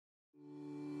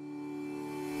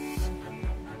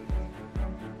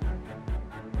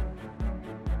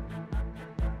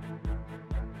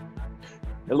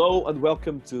Hello and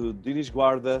welcome to Dinis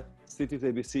Guarda,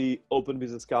 citiesabc Open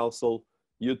Business Council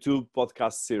YouTube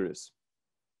podcast series.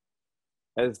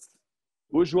 As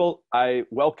usual, I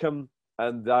welcome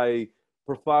and I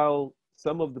profile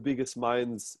some of the biggest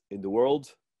minds in the world,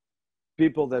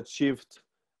 people that shift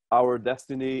our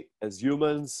destiny as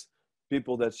humans,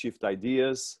 people that shift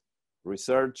ideas,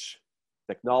 research,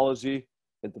 technology,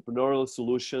 entrepreneurial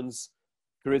solutions,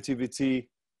 creativity,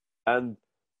 and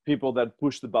people that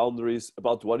push the boundaries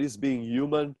about what is being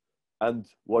human and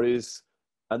what is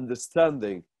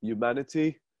understanding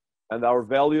humanity and our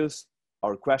values,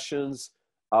 our questions,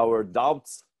 our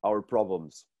doubts, our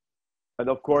problems. And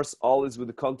of course, always with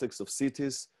the context of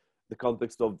cities, the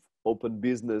context of open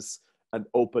business and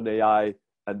open AI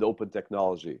and open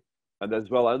technology. And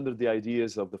as well under the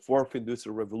ideas of the fourth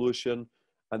industrial revolution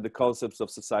and the concepts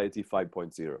of society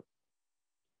 5.0.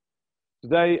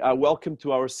 Today, I welcome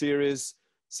to our series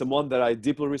someone that I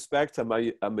deeply respect. I'm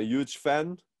a huge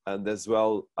fan, and as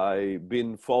well, I've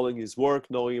been following his work,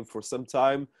 knowing him for some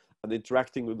time, and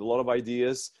interacting with a lot of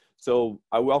ideas. So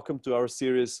I welcome to our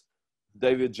series,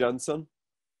 David Jansen.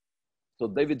 So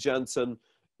David Jansen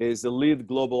is the lead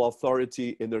global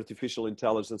authority in artificial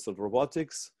intelligence and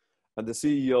robotics, and the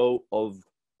CEO of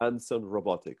Hanson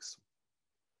Robotics,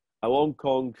 a Hong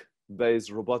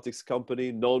Kong-based robotics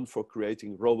company known for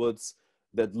creating robots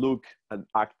that look and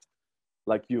act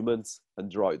like humans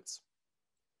and droids.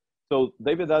 So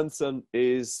David Hanson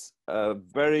is a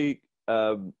very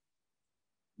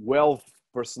wealth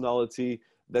personality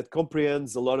that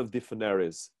comprehends a lot of different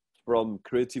areas, from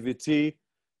creativity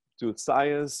to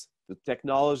science, to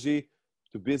technology,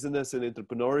 to business and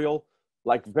entrepreneurial,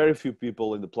 like very few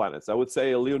people in the planet. I would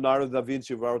say a Leonardo da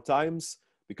Vinci of our times,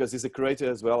 because he's a creator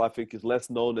as well. I think he's less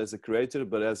known as a creator,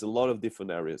 but has a lot of different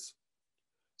areas.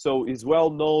 So he's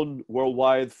well known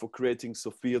worldwide for creating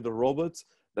Sophia the Robot.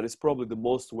 That is probably the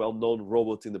most well-known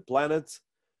robot in the planet,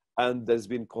 and has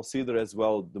been considered as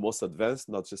well the most advanced,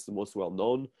 not just the most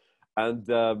well-known.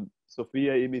 And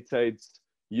Sophia imitates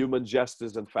human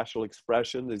gestures and facial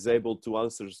expression, is able to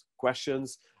answer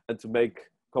questions and to make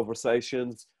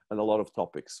conversations and a lot of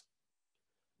topics.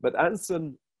 But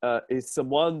Hanson is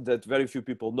someone that very few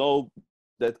people know,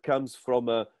 that comes from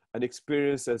an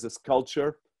experience as a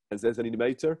sculptor, as an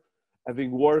animator,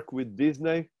 having worked with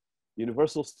Disney,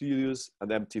 Universal Studios, and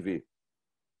MTV.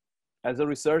 As a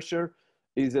researcher,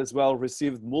 he's as well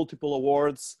received multiple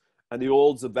awards, and he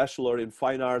holds a Bachelor in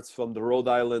Fine Arts from the Rhode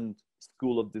Island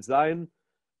School of Design,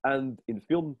 and in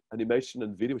film, animation,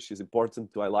 and video, which is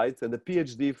important to highlight, and a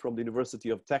PhD from the University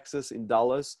of Texas in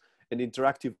Dallas in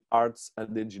interactive arts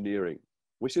and engineering,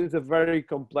 which is a very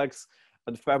complex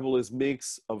and fabulous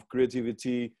mix of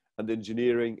creativity and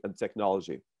engineering and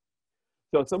technology.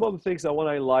 So some of the things I want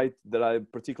to highlight that are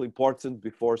particularly important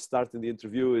before starting the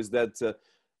interview is that,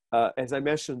 as I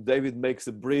mentioned, David makes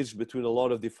a bridge between a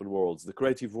lot of different worlds: the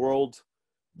creative world,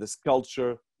 the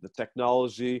sculpture, the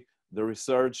technology, the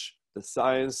research, the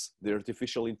science, the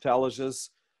artificial intelligence,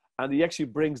 and he actually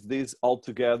brings these all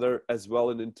together as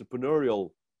well in an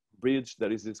entrepreneurial bridge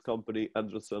that is his company,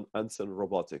 Hanson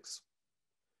Robotics.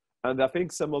 And I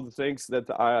think some of the things that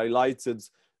I highlighted,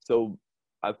 so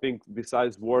I think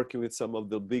besides working with some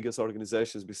of the biggest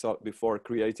organizations before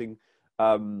creating,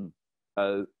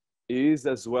 is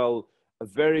as well a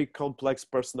very complex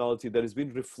personality that has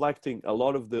been reflecting a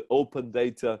lot of the open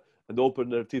data and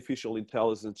open artificial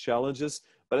intelligence challenges,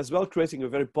 but as well creating a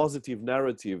very positive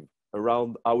narrative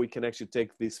around how we can actually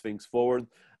take these things forward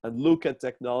and look at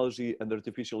technology and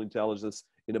artificial intelligence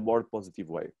in a more positive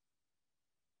way.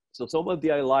 So some of the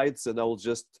highlights, and I will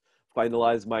just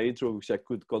finalize my intro, which I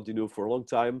could continue for a long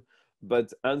time,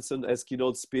 but Hanson has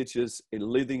keynote speeches in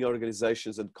leading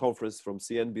organizations and conferences from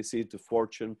CNBC to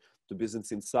Fortune to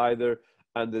Business Insider,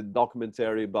 and a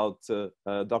documentary about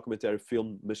documentary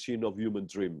film Machine of Human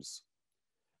Dreams.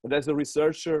 And as a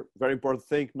researcher, very important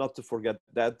thing not to forget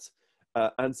that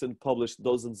Hanson published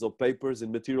dozens of papers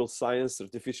in material science,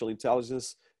 artificial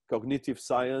intelligence, cognitive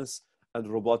science, and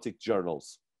robotic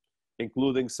journals,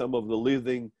 including some of the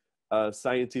leading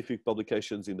scientific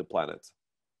publications in the planet.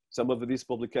 Some of these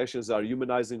publications are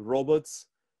Humanizing Robots,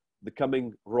 The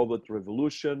Coming Robot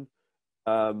Revolution,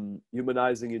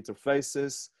 Humanizing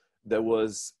Interfaces. That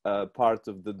was part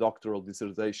of the doctoral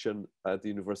dissertation at the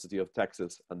University of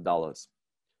Texas and Dallas.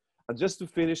 And just to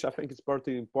finish, I think it's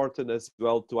partly important as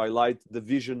well to highlight the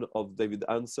vision of David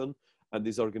Hanson and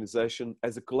this organization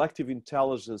as a collective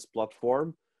intelligence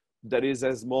platform that is,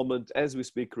 as we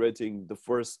speak, creating the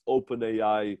first open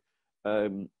AI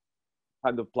kind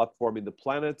of platform in the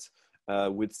planet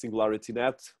with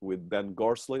SingularityNet, with Ben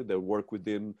Gorsley. They work with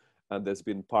him and has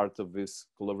been part of his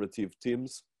collaborative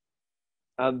teams.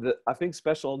 And I think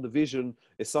special on the vision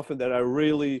is something that I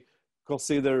really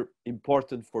consider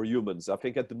important for humans. I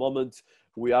think at the moment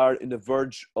we are in the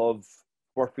verge of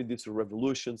fourth industrial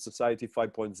revolution, society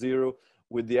 5.0,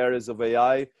 with the areas of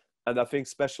AI. And I think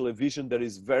special a vision that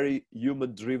is very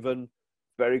human driven,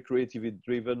 very creativity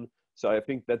driven. So I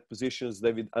think that positions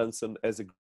David Hanson as a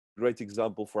great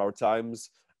example for our times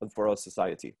and for our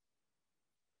society.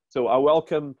 So I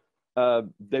welcome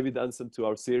David Hanson to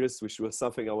our series, which was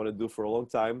something I want to do for a long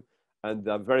time. And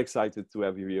I'm very excited to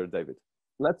have you here, David.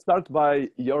 Let's start by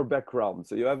your background.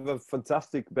 So you have a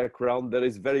fantastic background that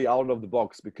is very out of the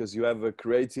box because you have a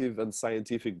creative and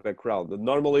scientific background. And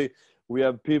normally we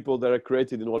have people that are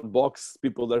created in one box,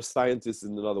 people that are scientists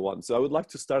in another one. So I would like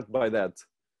to start by that.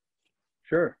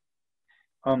 Sure.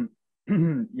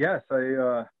 Yes,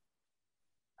 I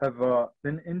have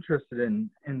been interested in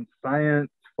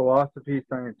science, philosophy,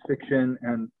 science fiction,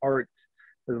 and art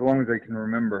as long as I can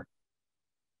remember.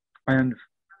 And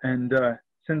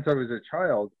since I was a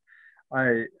child,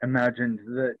 I imagined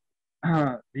that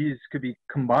these could be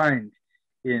combined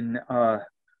in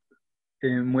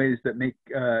ways that make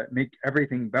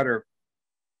everything better.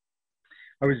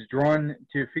 I was drawn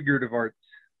to figurative arts,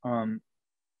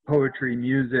 poetry,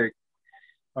 music,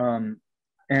 and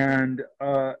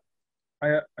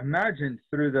I imagined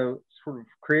through the sort of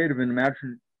creative and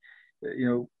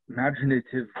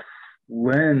imaginative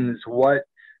lens what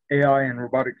AI and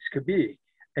robotics could be.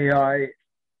 AI,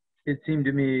 it seemed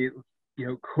to me,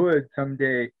 could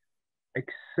someday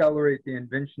accelerate the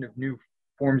invention of new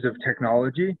forms of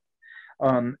technology.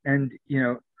 And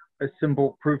a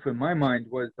simple proof in my mind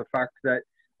was the fact that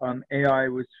AI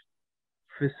was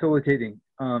facilitating,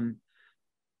 even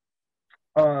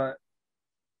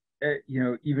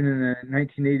in the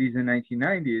 1980s and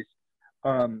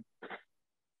 1990s,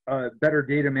 better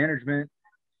data management.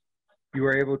 You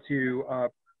were able to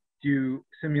do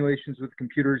simulations with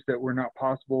computers that were not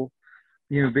possible.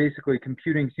 Basically,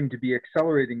 computing seemed to be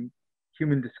accelerating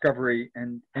human discovery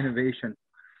and innovation.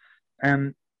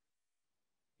 And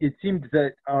it seemed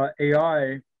that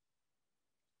AI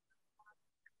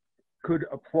could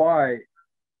apply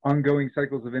ongoing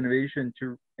cycles of innovation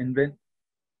to invent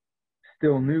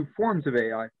still new forms of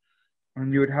AI.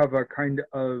 And you would have a kind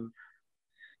of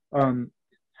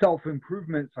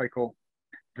self-improvement cycle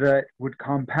that would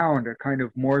compound, a kind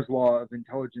of Moore's law of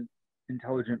intelligent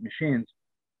machines.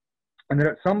 And that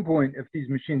at some point, if these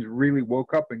machines really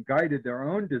woke up and guided their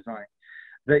own design,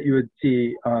 that you would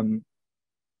see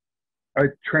a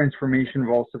transformation of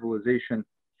all civilization.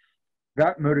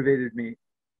 That motivated me.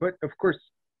 But of course,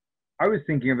 I was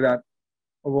thinking of that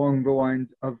along the lines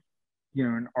of,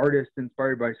 an artist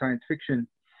inspired by science fiction,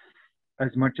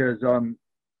 as much as,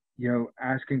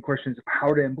 asking questions of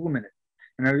how to implement it.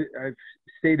 And I've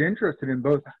stayed interested in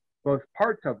both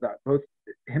parts of that, both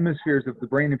hemispheres of the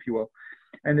brain, if you will.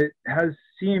 And it has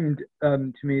seemed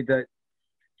to me that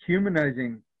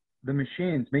humanizing the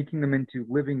machines, making them into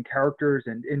living characters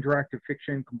and interactive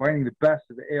fiction, combining the best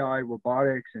of AI,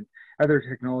 robotics, and other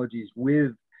technologies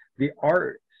with the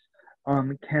arts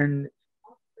can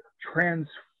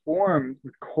transform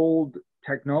the cold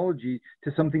technology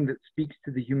to something that speaks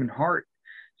to the human heart,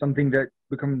 something that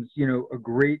becomes, a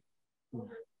great,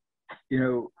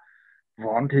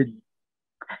 vaunted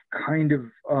kind of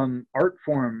art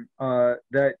form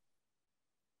that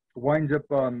winds up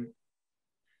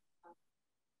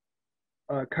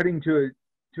cutting to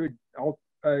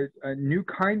a new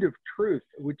kind of truth,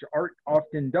 which art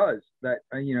often does. That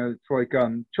it's like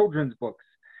children's books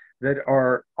that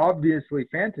are obviously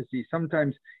fantasy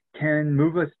sometimes can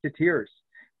move us to tears.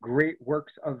 Great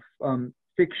works of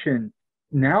fiction,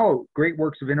 now great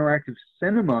works of interactive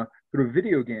cinema through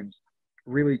video games,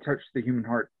 really touch the human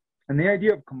heart. And the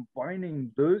idea of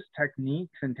combining those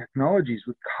techniques and technologies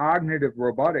with cognitive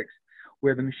robotics,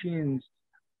 where the machines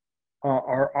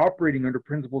are operating under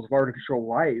principles of artificial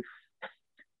life,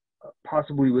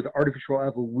 possibly with artificial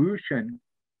evolution,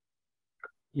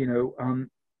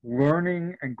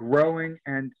 learning and growing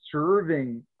and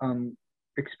serving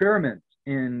experiments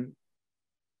in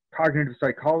cognitive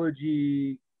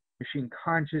psychology, machine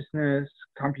consciousness,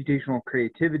 computational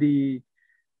creativity,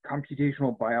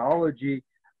 computational biology,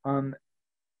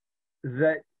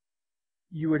 that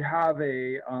you would have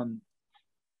the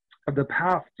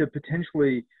path to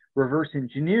potentially reverse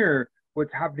engineer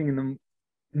what's happening in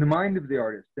the mind of the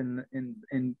artist,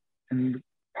 in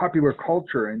popular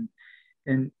culture,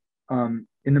 and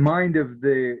in the mind of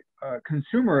the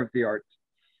consumer of the arts.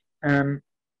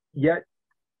 Yet,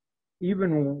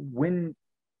 even when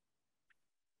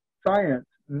science,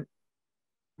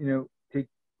 take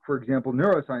for example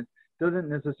neuroscience, doesn't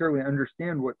necessarily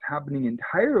understand what's happening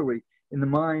entirely in the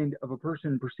mind of a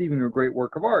person perceiving a great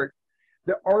work of art,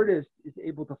 the artist is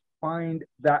able to find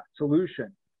that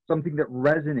solution, something that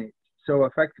resonates so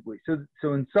effectively.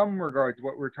 So in some regards,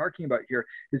 what we're talking about here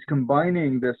is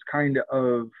combining this kind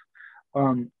of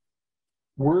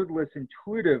wordless,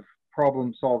 intuitive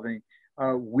problem solving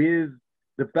with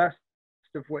the best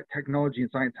of what technology and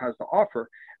science has to offer.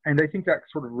 And I think that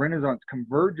sort of Renaissance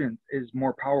convergence is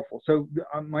more powerful. So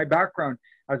my background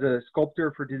as a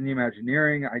sculptor for Disney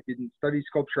Imagineering, I didn't study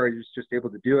sculpture, I was just able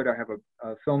to do it. I have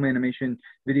a film animation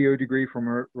video degree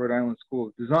from Rhode Island School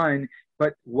of Design.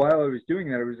 But while I was doing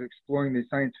that, I was exploring the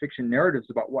science fiction narratives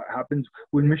about what happens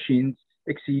when machines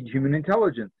exceed human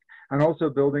intelligence, and also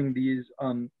building these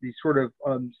sort of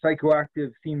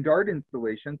psychoactive themed art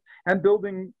installations, and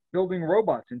building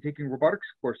robots and taking robotics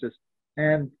courses,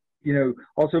 and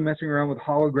also messing around with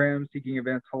holograms, taking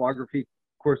advanced holography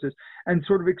courses, and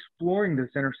sort of exploring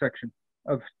this intersection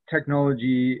of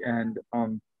technology and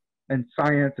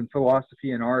science and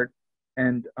philosophy and art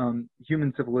and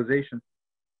human civilization.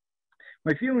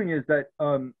 My feeling is that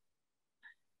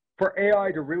for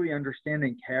AI to really understand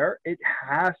and care, it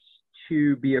has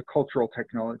to be a cultural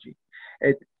technology.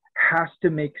 It has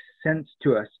to make sense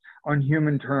to us on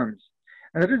human terms.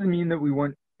 And that doesn't mean that we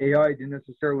want AI to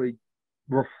necessarily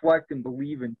reflect and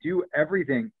believe and do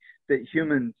everything that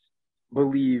humans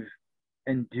believe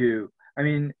and do. I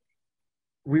mean,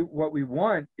 what we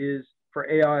want is for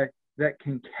AI that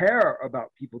can care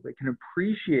about people, that can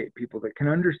appreciate people, that can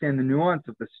understand the nuance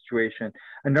of the situation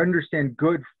and understand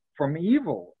good from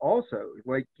evil also. It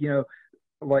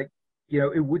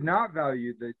would not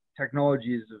value the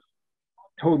technologies of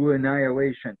total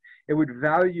annihilation. It would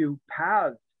value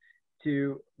paths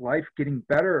to life getting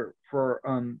better for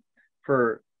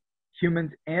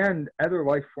humans and other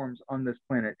life forms on this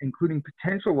planet, including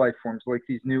potential life forms like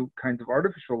these new kinds of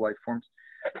artificial life forms.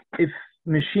 If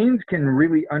machines can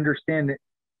really understand it,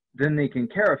 then they can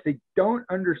care. If they don't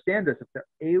understand us, if they're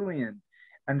alien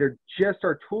and they're just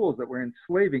our tools that we're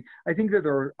enslaving, I think that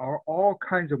there are all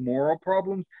kinds of moral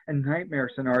problems and nightmare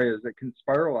scenarios that can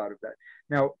spiral out of that.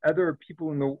 Now, other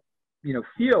people in the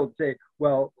field say,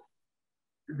 well,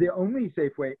 the only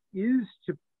safe way is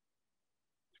to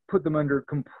put them under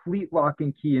complete lock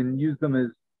and key and use them as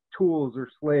tools or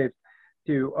slaves,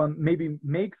 to maybe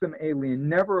make them alien,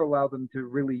 never allow them to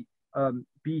really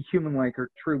be human-like or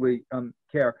truly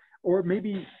care. Or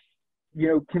maybe,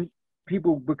 can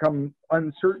people become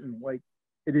uncertain? Like,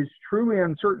 it is truly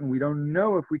uncertain. We don't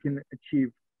know if we can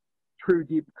achieve true,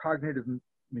 deep cognitive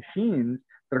machines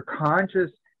that are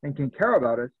conscious and can care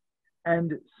about us.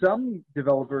 And some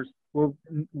developers will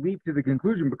leap to the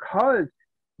conclusion, because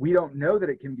we don't know that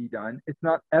it can be done, it's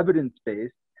not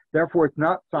evidence-based, therefore it's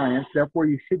not science, therefore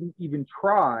you shouldn't even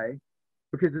try,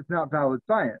 because it's not valid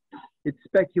science. It's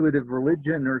speculative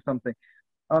religion or something.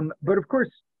 But of course,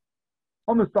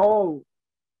 almost all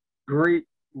great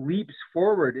leaps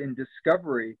forward in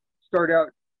discovery start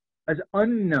out as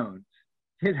unknowns.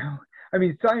 I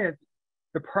mean, science,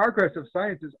 the progress of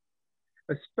science is,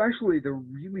 especially the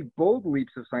really bold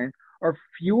leaps of science, are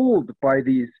fueled by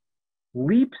these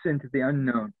leaps into the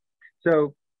unknown.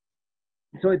 So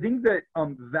I think that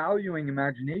valuing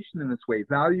imagination in this way,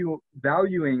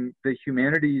 valuing the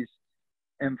humanities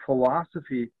and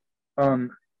philosophy,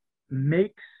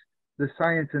 makes the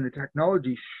science and the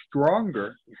technology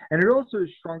stronger. And it also is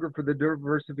stronger for the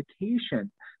diversification,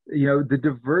 the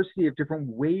diversity of different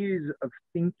ways of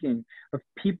thinking, of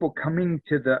people coming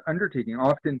to the undertaking.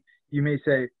 Often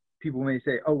people may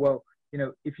say, oh, well,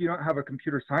 if you don't have a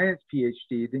computer science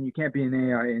PhD, then you can't be an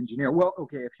AI engineer. Well,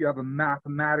 okay, if you have a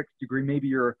mathematics degree, maybe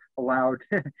you're allowed,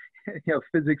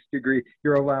 physics degree,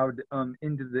 you're allowed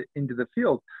into the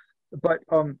field. But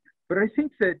I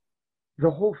think that the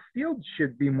whole field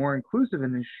should be more inclusive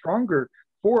and is stronger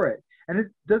for it. And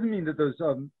it doesn't mean that those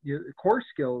core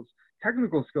skills,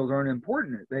 technical skills, aren't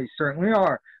important. They certainly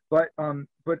are. But on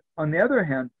the other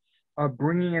hand,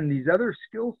 bringing in these other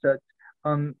skill sets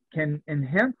can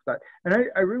enhance that. And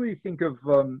I really think of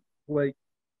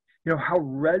how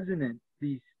resonant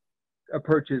these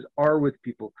approaches are with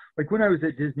people. Like when I was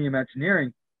at Disney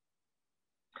Imagineering,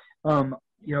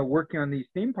 working on these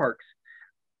theme parks,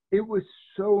 it was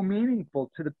so meaningful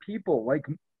to the people like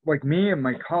me and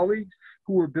my colleagues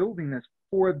who were building this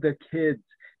for the kids.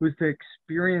 It was the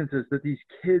experiences that these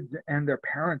kids and their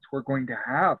parents were going to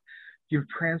have. You're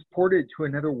transported to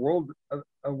another world,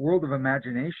 a world of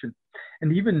imagination.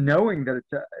 And even knowing that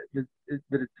it's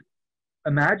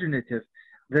imaginative,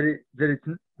 that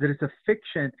it's a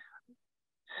fiction,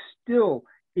 still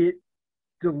it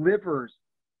delivers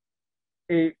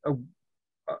a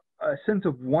sense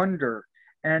of wonder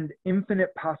and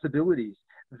infinite possibilities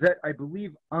that I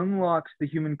believe unlocks the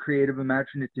human creative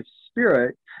imaginative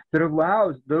spirit that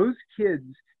allows those kids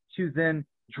to then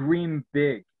dream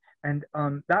big. And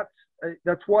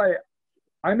that's why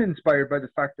I'm inspired by the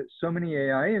fact that so many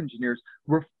AI engineers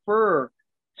refer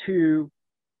to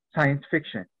science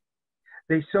fiction.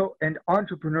 And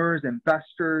entrepreneurs,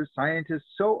 investors, scientists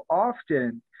so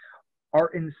often are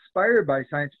inspired by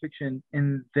science fiction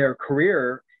in their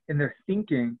career, in their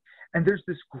thinking. And there's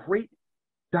this great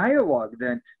dialogue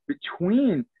then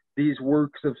between these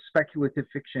works of speculative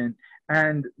fiction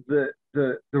and the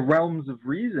realms of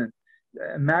reason,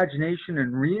 imagination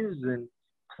and reason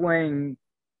playing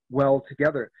well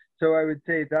together. So I would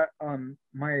say that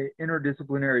my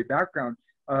interdisciplinary background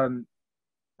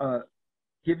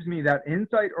gives me that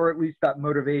insight, or at least that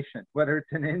motivation. Whether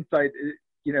it's an insight,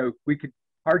 we could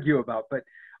argue about, but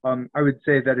I would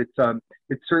say that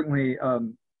it's certainly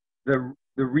the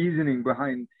reasoning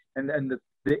behind and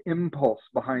the impulse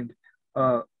behind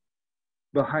the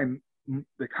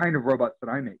kind of robots that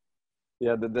I make.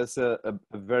 Yeah, that's a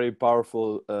very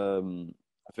powerful,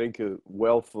 I think, a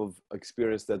wealth of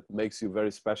experience that makes you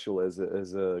very special as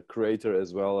a creator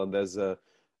as well, and as a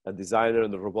designer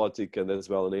and a robotic, and as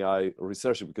well an AI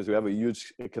researcher, because you have a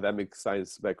huge academic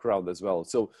science background as well.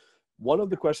 So one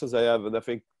of the questions I have, and I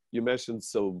think you mentioned,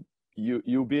 so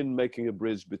you've been making a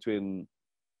bridge between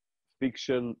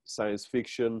fiction, science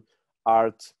fiction,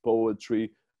 art,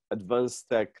 poetry, advanced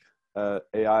tech,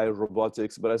 AI,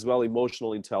 robotics, but as well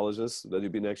emotional intelligence that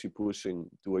you've been actually pushing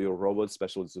to your robots,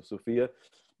 especially to Sophia.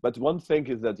 But one thing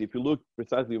is that if you look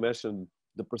precisely, you mentioned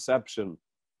the perception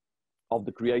of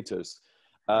the creators.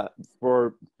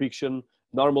 For fiction,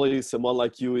 normally someone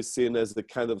like you is seen as the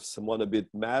kind of someone a bit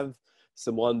mad,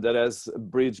 someone that has a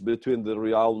bridge between the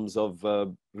realms of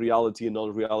reality and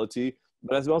non-reality,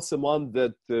 but as well someone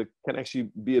that can actually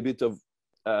be a bit of,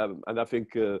 and I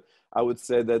think I would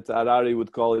say that Harari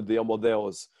would call it the homo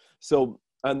deus. So,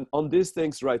 and on these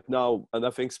things right now, and I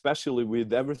think especially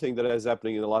with everything that is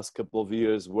happening in the last couple of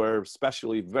years, where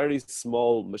especially very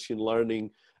small machine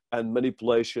learning and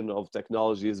manipulation of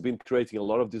technology has been creating a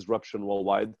lot of disruption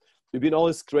worldwide. You've been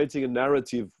always creating a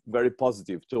narrative very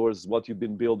positive towards what you've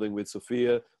been building with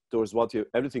Sophia, towards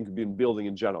everything you've been building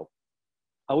in general.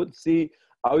 How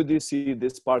do you see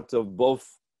this part of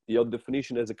both your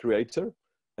definition as a creator,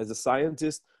 as a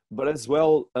scientist, but as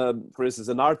well, for instance,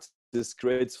 an artist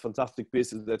creates fantastic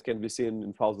pieces that can be seen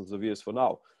in thousands of years from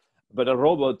now. But a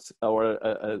robot or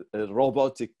a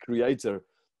robotic creator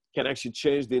can actually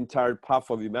change the entire path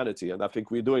of humanity. And I think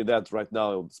we're doing that right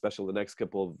now, especially the next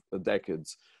couple of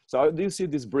decades. So how do you see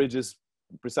these bridges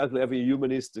precisely having a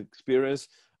humanist experience?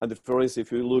 And for instance,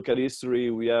 if you look at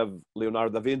history, we have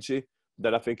Leonardo da Vinci,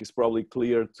 that I think is probably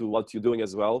clear to what you're doing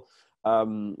as well,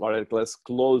 or at least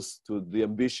close to the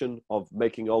ambition of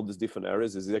making all these different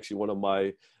areas. This is actually one of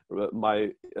my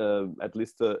at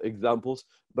least examples.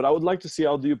 But I would like to see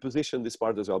how do you position this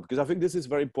part as well, because I think this is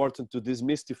very important to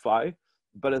demystify,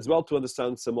 but as well to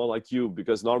understand someone like you,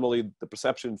 because normally the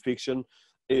perception in fiction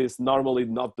is normally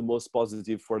not the most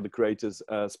positive for the creators,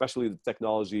 especially the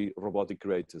technology robotic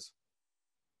creators.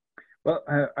 Well,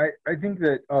 I think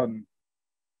that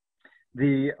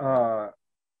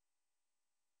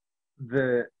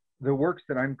the works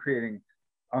that I'm creating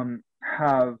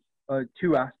have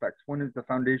two aspects. One is the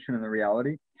foundation and the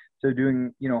reality. So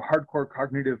doing, hardcore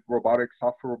cognitive robotics,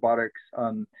 software robotics,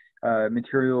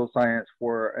 material science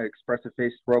for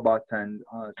expressive-faced robots and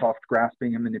soft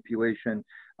grasping and manipulation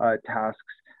tasks,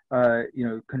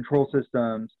 control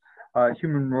systems,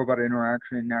 human-robot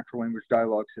interaction, and natural language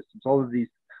dialogue systems. All of these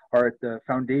are at the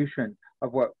foundation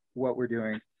of what we're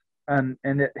doing. And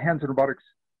at Hanson Robotics,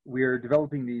 we're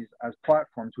developing these as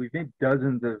platforms. We've made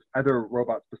dozens of other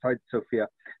robots besides Sophia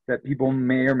that people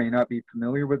may or may not be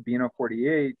familiar with. Bino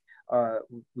 48,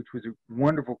 which was a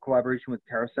wonderful collaboration with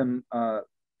Terrasim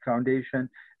Foundation,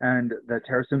 and the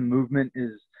Terrasim movement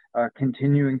is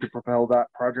continuing to propel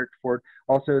that project forward.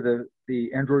 Also, the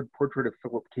android portrait of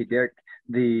Philip K. Dick,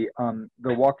 the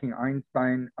walking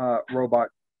Einstein robot.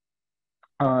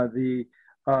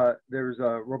 There's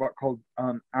a robot called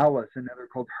Alice, another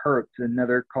called Hertz,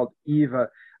 another called Eva,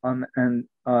 and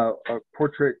a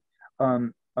portrait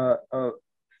of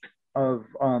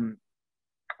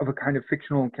a kind of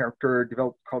fictional character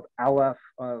developed called Aleph,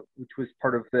 which was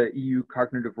part of the EU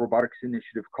Cognitive Robotics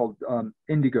Initiative called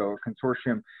Indigo, a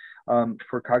consortium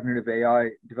for cognitive AI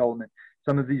development.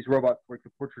 Some of these robots, like the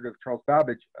portrait of Charles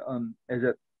Babbage, is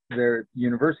at their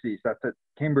universities. That's at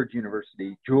Cambridge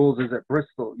University. Jules is at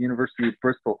Bristol, University of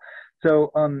Bristol.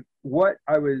 So what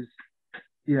I was,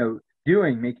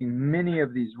 doing, making many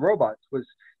of these robots, was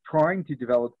trying to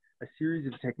develop a series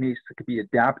of techniques that could be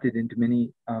adapted into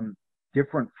many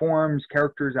different forms,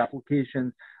 characters,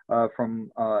 applications,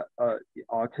 from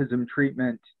autism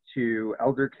treatment to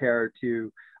elder care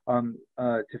to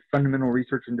fundamental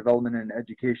research and development and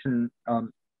education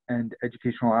and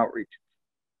educational outreach,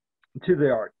 to the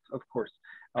arts, of course,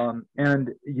 and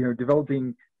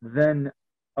developing then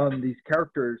these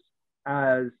characters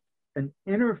as an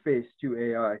interface to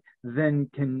AI then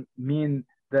can mean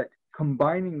that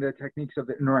combining the techniques of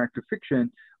the interactive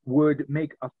fiction would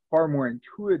make a far more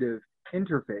intuitive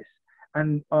interface.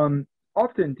 And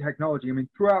often technology, I mean,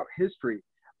 throughout history,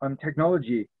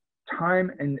 technology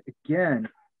time and again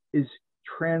is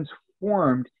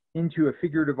transformed into a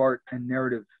figurative art and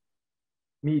narrative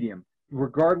medium,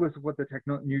 regardless of what the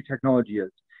new technology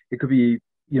is. It could be,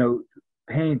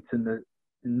 paints in the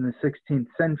 16th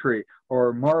century,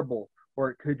 or marble, or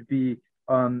it could be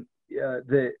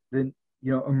the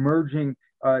emerging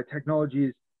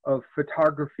technologies of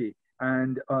photography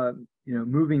and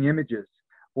moving images,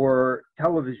 or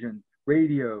television,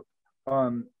 radio,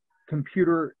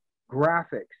 computer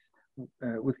graphics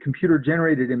with computer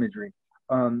generated imagery,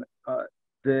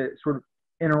 the sort of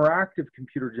interactive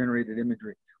computer generated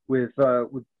imagery with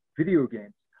video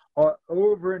games.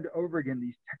 Over and over again,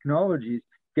 these technologies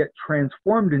get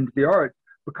transformed into the arts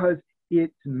because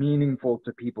it's meaningful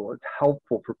to people, it's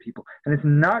helpful for people. And it's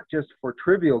not just for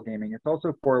trivial gaming, it's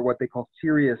also for what they call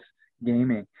serious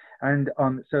gaming. And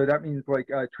so that means like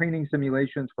training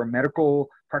simulations for medical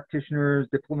practitioners,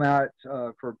 diplomats,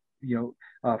 for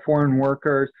foreign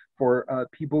workers, for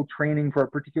people training for a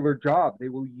particular job. They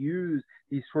will use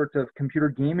these sorts of computer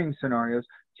gaming scenarios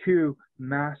to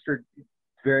master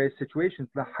various situations.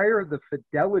 The higher the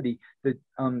fidelity, the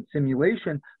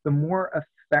simulation, the more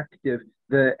effective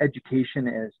the education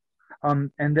is.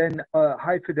 And then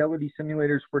high fidelity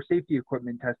simulators for safety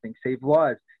equipment testing save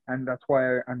lives. And that's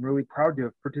why I'm really proud to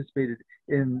have participated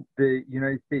in the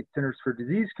United States Centers for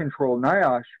Disease Control,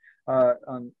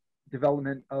 NIOSH,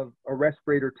 development of a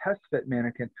respirator test fit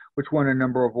mannequin, which won a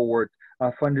number of awards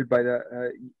funded by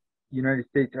the United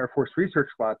States Air Force Research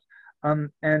Labs.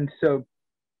 And so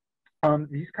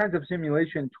these kinds of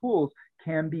simulation tools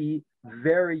can be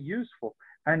very useful.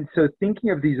 And so thinking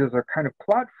of these as a kind of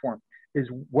platform is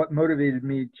what motivated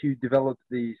me to develop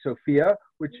the Sophia,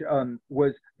 which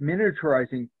was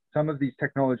miniaturizing some of these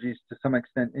technologies to some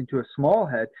extent into a small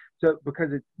head. So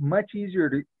because it's much easier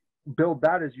to build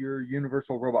that as your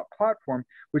universal robot platform,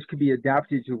 which can be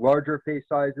adapted to larger face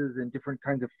sizes and different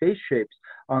kinds of face shapes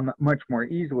much more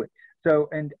easily. So,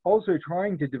 and also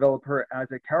trying to develop her as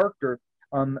a character,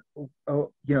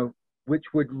 which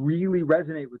would really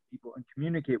resonate with people and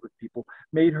communicate with people,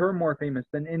 made her more famous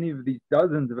than any of these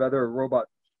dozens of other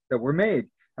robots that were made.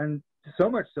 And so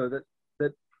much so that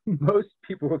most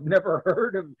people have never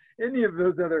heard of any of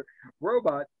those other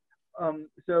robots.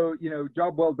 So,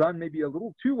 job well done, maybe a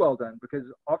little too well done, because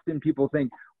often people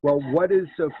think, well, what is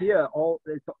Sophia?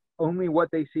 It's only what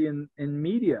they see in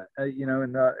media, in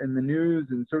the news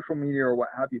and social media or what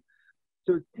have you.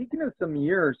 So it's taken us some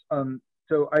years.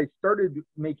 So I started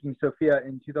making Sophia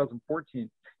in 2014,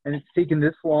 and it's taken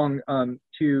this long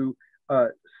to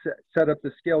set up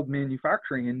the scaled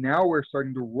manufacturing. And now we're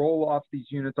starting to roll off these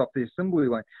units off the assembly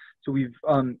line. So we've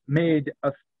made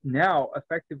now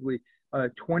effectively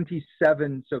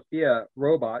 27 Sophia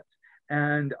robots,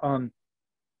 and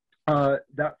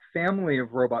that family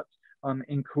of robots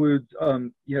includes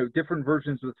different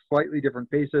versions with slightly different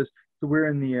faces. So we're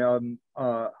in the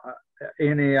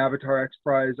ANA Avatar X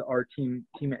Prize, our team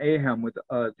AHAM with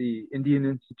the Indian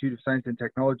Institute of Science and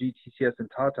Technology, TCS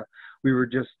and Tata. We were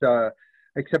just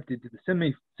accepted to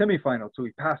the semifinal, so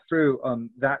we passed through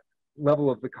that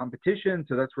level of the competition.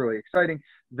 So that's really exciting.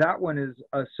 That one is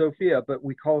Sophia, but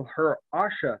we call her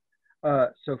Asha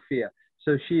Sophia.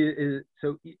 So she is.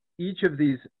 So each of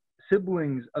these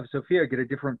siblings of Sophia get a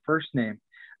different first name.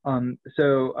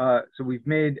 So we've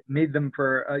made them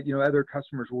for other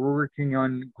customers. We're working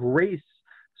on Grace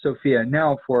Sophia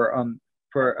now for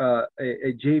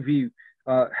a JV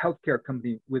healthcare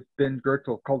company with Ben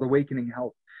Gertzel called Awakening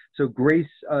Health. So Grace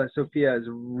Sophia is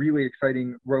a really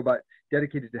exciting robot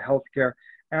dedicated to healthcare,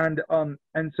 and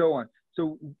so on.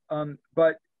 So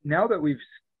but now that we've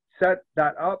set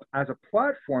that up as a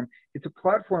platform, it's a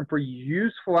platform for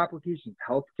useful applications,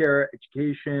 healthcare,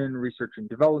 education, research and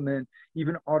development,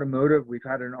 even automotive. We've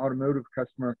had an automotive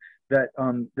customer that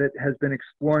has been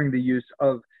exploring the use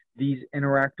of these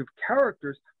interactive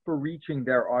characters for reaching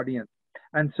their audience.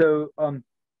 And so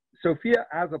Sophia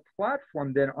as a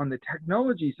platform then on the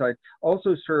technology side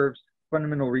also serves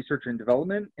fundamental research and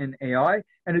development in AI,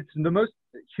 and it's the most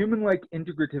human-like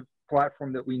integrative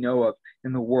platform that we know of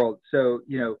in the world. So,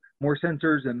 you know, more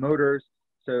sensors and motors.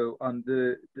 So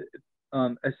the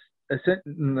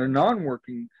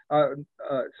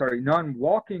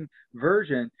non-walking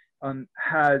version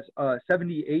has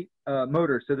 78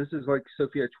 motors. So this is like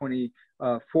Sophia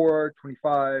 24,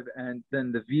 25, and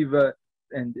then the Viva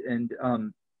and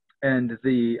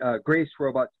the Grace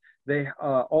robots. They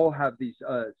all have these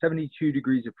 72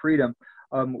 degrees of freedom,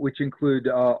 which include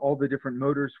all the different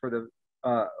motors for the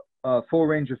full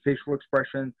range of facial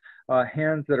expression,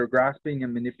 hands that are grasping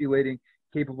and manipulating,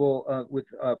 capable with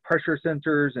pressure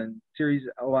sensors and series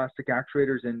elastic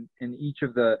actuators in each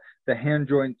of the hand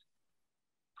joints,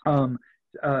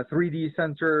 3D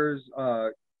sensors,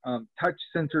 touch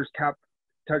sensors,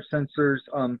 touch sensors.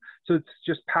 So it's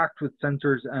just packed with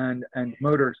sensors and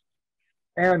motors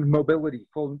and mobility,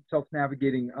 full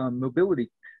self-navigating mobility.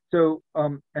 So,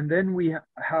 and then we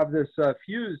have this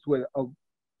fused with a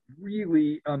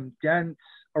really dense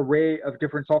array of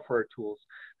different software tools.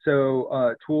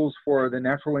 So tools for the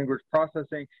natural language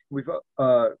processing, we've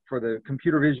for the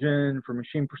computer vision, for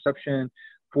machine perception,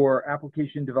 for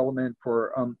application development,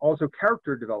 for also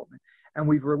character development. And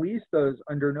we've released those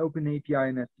under an open API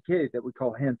and SDK that we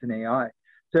call Hanson AI.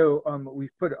 So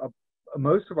we've put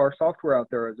most of our software out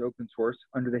there as open source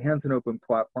under the Hanson Open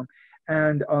platform,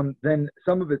 and then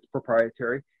some of it's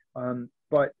proprietary.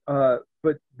 But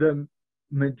the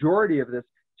majority of this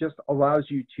just allows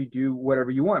you to do whatever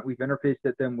you want. We've interfaced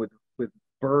it then with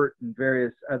BERT and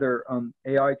various other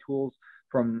AI tools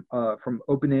from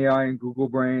OpenAI and Google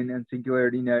Brain and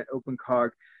SingularityNet,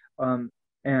 OpenCog,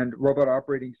 and Robot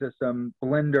Operating System,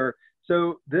 Blender.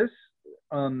 So this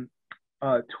toolkit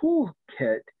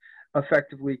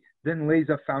effectively then lays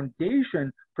a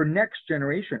foundation for next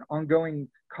generation ongoing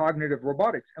cognitive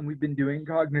robotics. And we've been doing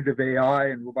cognitive AI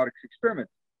and robotics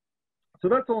experiments. So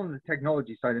that's all on the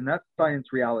technology side, and that's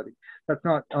science reality. That's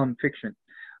not fiction.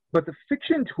 But the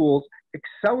fiction tools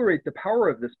accelerate the power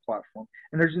of this platform.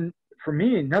 And there's, for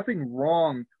me, nothing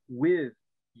wrong with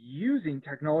using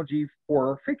technology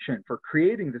for fiction, for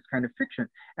creating this kind of fiction,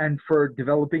 and for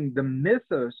developing the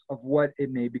mythos of what it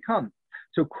may become.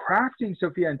 So crafting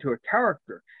Sophia into a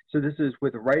character. So this is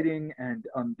with writing and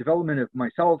development of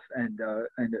myself and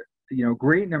you know,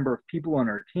 great number of people on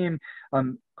our team,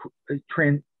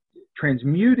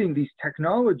 transmuting these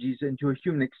technologies into a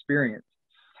human experience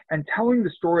and telling the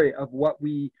story of what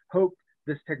we hope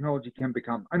this technology can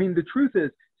become. I mean, the truth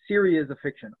is, Siri is a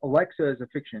fiction, Alexa is a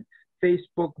fiction,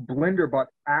 Facebook, Blenderbot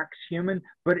acts human,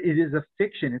 but it is a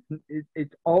fiction.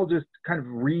 It's all just kind of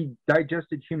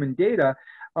redigested human data,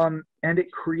 and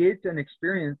it creates an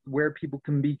experience where people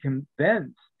can be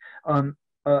convinced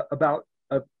about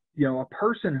a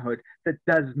personhood that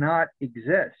does not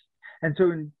exist. And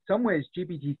so in some ways,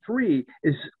 GPT-3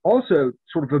 is also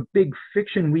sort of a big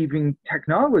fiction weaving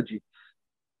technology.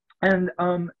 And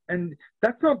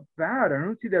that's not bad. I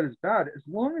don't see that as bad, as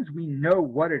long as we know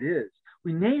what it is.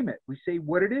 We name it. We say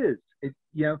what it is. It,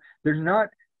 you know, there's not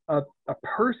a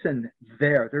person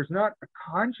there. There's not a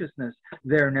consciousness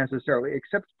there necessarily,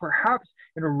 except perhaps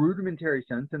in a rudimentary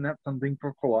sense, and that's something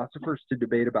for philosophers to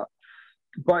debate about.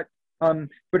 But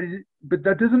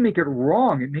that doesn't make it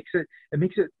wrong. It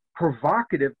makes it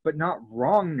provocative, but not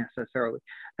wrong necessarily.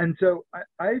 And so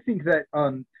I think that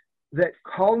that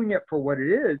calling it for what it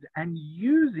is and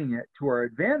using it to our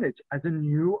advantage as a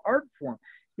new art form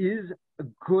is a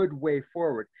good way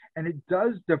forward. And it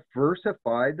does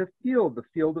diversify the field of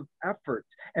efforts,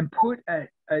 and put a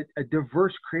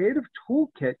diverse creative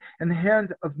toolkit in the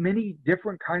hands of many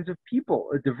different kinds of people,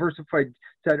 a diversified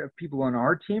set of people on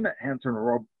our team at Hanson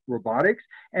Robotics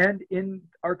and in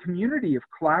our community of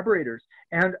collaborators,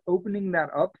 and opening that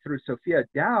up through Sophia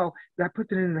DAO, that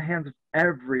puts it in the hands of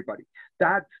everybody.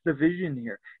 That's the vision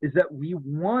here, is that we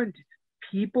want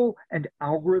people and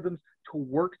algorithms to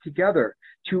work together,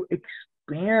 to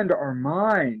expand our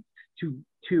minds,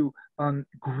 to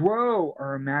grow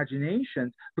our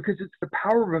imaginations, because it's the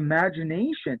power of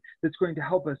imagination that's going to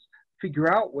help us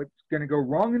figure out what's going to go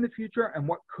wrong in the future and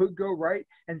what could go right,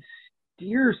 and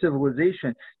steer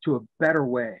civilization to a better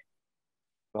way.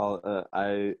 Well,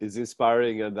 it's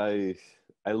inspiring, and I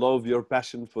love your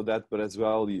passion for that, but as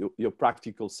well your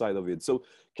practical side of it. So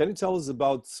can you tell us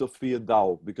about Sophia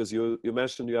DAO? Because you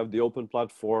mentioned you have the open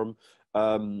platform,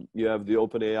 you have the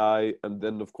open AI, and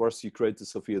then of course you create the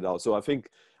Sophia DAO. So I think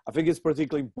it's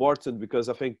particularly important, because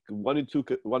I think when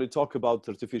you talk about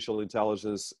artificial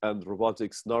intelligence and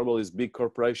robotics, normally it's big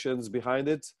corporations behind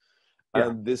it. Yeah.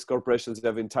 And these corporations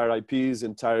have entire IPs,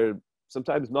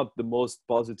 sometimes not the most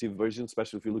positive version,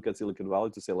 especially if you look at Silicon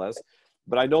Valley, to say less.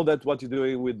 But I know that what you're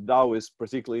doing with DAO is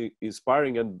particularly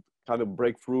inspiring and kind of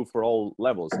breakthrough for all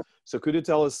levels. So could you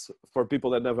tell us, for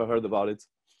people that never heard about it?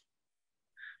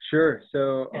 Sure.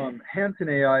 So Hanson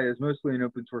AI is mostly an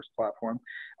open source platform,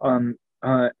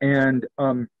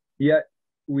 yet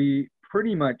we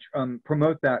pretty much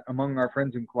promote that among our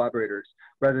friends and collaborators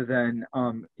rather than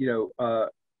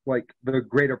like the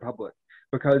greater public,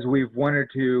 because we've wanted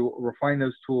to refine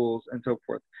those tools and so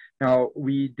forth. Now,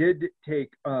 we did take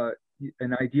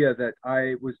an idea that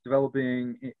I was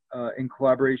developing in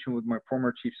collaboration with my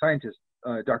former chief scientist,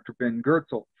 Dr. Ben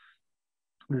Goertzel,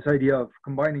 this idea of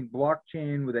combining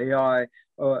blockchain with AI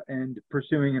and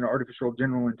pursuing an artificial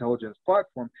general intelligence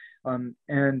platform.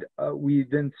 We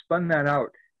then spun that out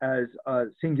as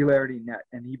Singularity Net,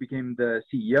 and he became the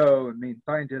CEO and main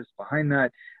scientist behind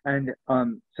that. And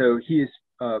so he is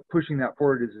pushing that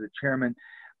forward as the chairman.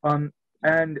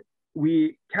 And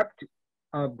we kept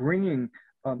bringing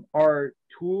our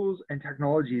tools and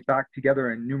technology back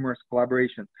together in numerous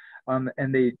collaborations.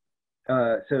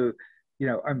 So, you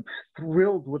know, I'm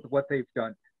thrilled with what they've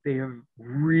done. They have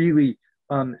really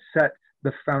set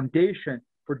the foundation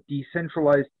for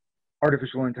decentralized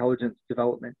artificial intelligence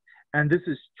development. And this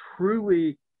is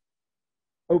truly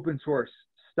open source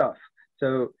stuff.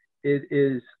 So it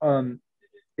is,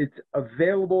 it's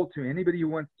available to anybody who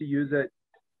wants to use it.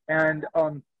 And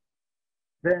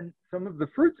then some of the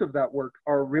fruits of that work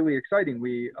are really exciting.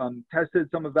 We tested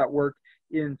some of that work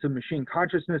in some machine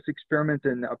consciousness experiments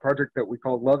in a project that we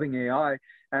call Loving AI.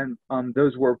 And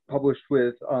those were published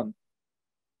with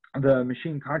the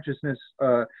Machine Consciousness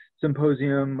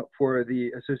Symposium for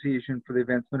the Association for the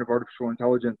Advancement of Artificial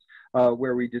Intelligence,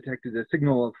 where we detected a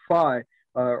signal of phi,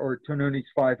 or Tononi's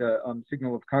phi, the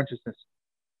signal of consciousness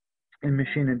in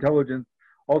machine intelligence.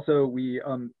 Also, we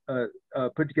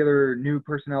put together a new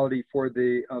personality for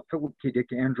the Philip K.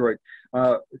 Dick android.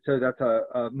 So that's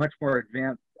a much more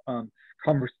advanced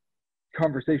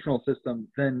conversational system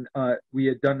than we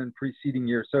had done in preceding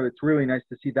years. So it's really nice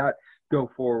to see that go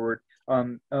forward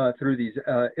through these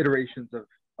iterations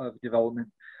of development.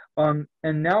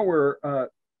 And now we're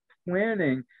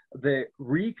planning the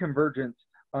reconvergence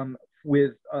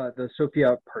with the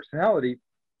Sophia personality.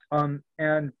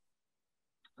 And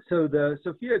so the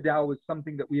Sophia DAO was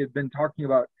something that we had been talking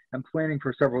about and planning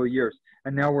for several years.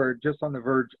 And now we're just on the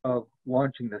verge of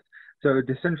launching this. So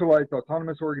Decentralized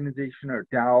Autonomous Organization, or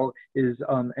DAO, is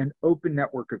an open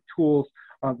network of tools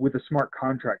with a smart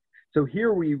contract. So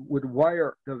here we would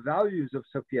wire the values of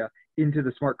Sophia into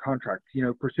the smart contract, you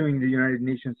know, pursuing the United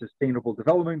Nations Sustainable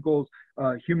Development Goals,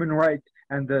 human rights,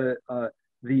 and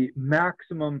the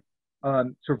maximum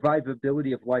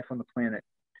survivability of life on the planet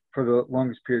for the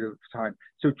longest period of time.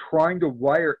 So trying to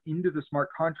wire into the smart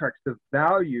contracts the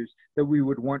values that we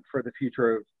would want for the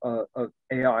future of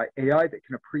AI that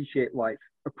can appreciate life,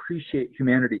 appreciate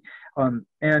humanity.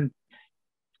 And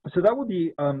so that would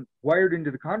be wired into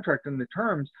the contract and the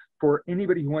terms for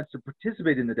anybody who wants to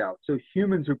participate in the DAO, so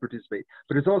humans who participate,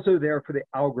 but it's also there for the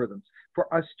algorithms,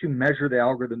 for us to measure the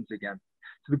algorithms again.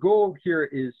 So the goal here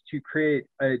is to create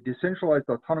a decentralized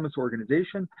autonomous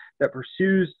organization that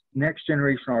pursues next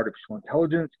generation artificial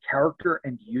intelligence, character,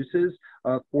 and uses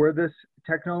for this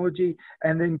technology,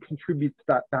 and then contributes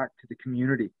that back to the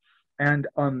community. And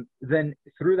then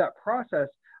through that process,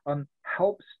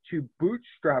 helps to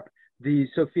bootstrap the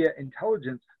Sophia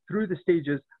intelligence through the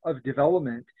stages of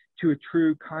development to a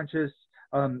true conscious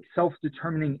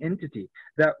self-determining entity.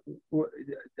 That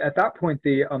at that point,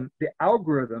 the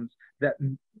algorithms that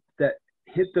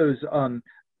hit those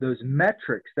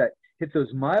metrics, that hit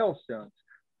those milestones,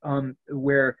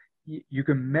 where you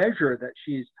can measure that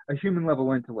she's a human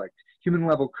level intellect, human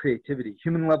level creativity,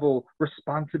 human level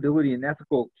responsibility and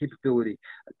ethical capability,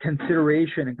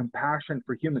 consideration and compassion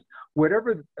for humans,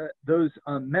 whatever those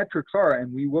metrics are.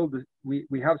 And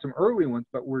we have some early ones,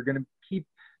 but we're going to keep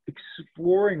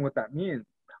exploring what that means.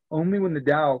 Only when the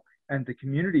DAO and the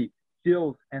community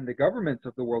feels, and the governments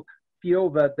of the world feel,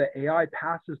 that the AI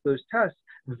passes those tests,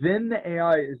 then the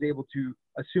AI is able to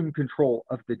assume control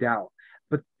of the DAO,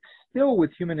 but still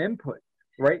with human input,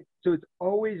 right? So it's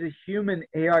always a human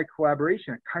AI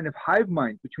collaboration, a kind of hive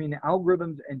mind between the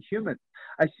algorithms and humans.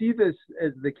 I see this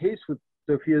as the case with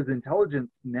Sophia's intelligence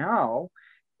now.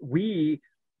 We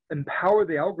empower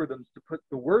the algorithms to put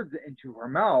the words into her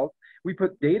mouth. We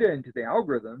put data into the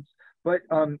algorithms, but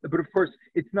of course,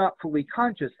 it's not fully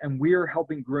conscious, and we're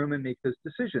helping groom and make those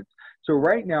decisions. So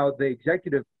right now, the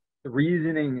executive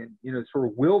reasoning and sort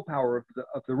of willpower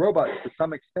of the robot, to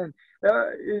some extent,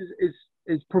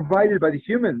 is provided by the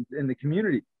humans in the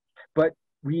community. But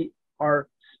we are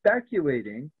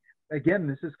speculating again,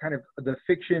 this is kind of the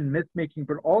fiction myth making,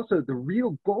 but also the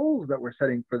real goals that we're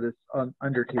setting for this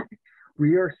undertaking.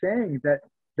 We are saying that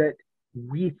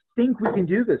we think we can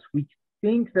do this. We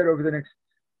think that over the next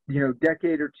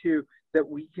decade or two that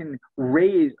we can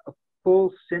raise a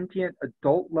full sentient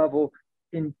adult level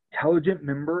intelligent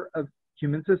member of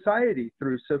human society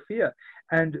through Sophia.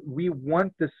 And we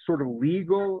want this sort of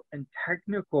legal and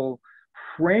technical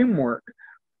framework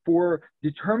for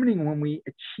determining when we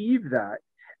achieve that,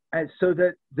 and so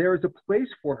that there is a place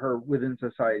for her within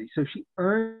society. So she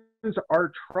earns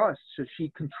our trust, so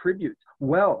she contributes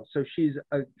well, so she's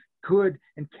a good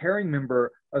and caring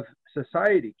member of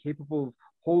society, capable of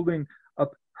holding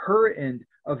up her end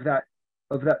of that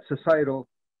societal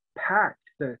pact,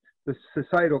 the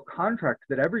societal contract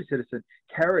that every citizen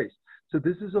carries. So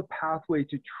this is a pathway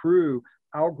to true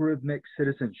algorithmic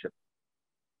citizenship.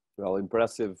 Well,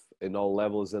 impressive in all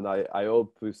levels, and I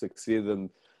hope we succeed, and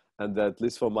that, at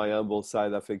least from my humble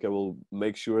side, I think I will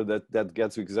make sure that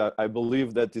gets, because I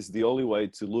believe that is the only way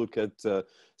to look at,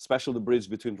 especially the bridge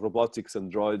between robotics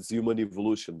and droids, human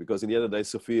evolution, because in the end of the day,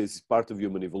 Sophia is part of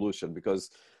human evolution. Because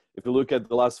if you look at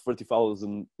the last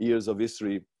 30,000 years of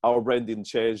history, our brain didn't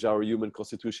change, our human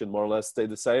constitution more or less stayed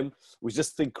the same. We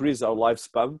just increased our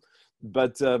lifespan.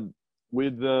 But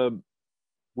with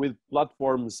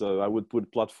platforms, I would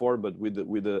put platform, but with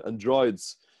the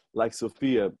androids like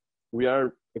Sophia, we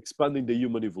are expanding the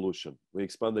human evolution. We're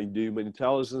expanding the human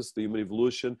intelligence, the human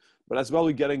evolution, but as well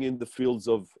we're getting in the fields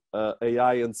of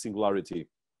AI and singularity.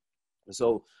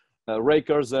 So Ray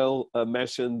Kurzweil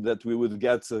mentioned that we would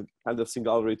get a kind of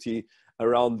singularity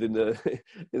around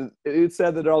it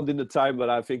said that around in the time, but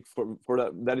I think for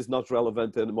that is not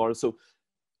relevant anymore. So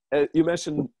you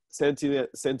mentioned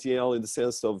Sentinel in the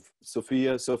sense of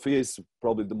Sophia. Sophia is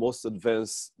probably the most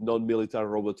advanced non-military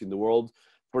robot in the world.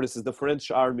 For instance, the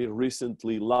French army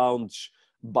recently launched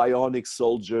bionic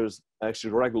soldiers,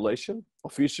 actually regulation,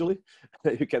 officially.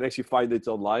 You can actually find it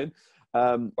online.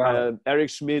 Wow. And Eric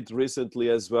Schmidt recently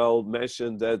as well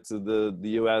mentioned that the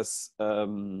US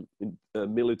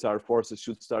military forces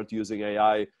should start using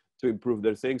AI to improve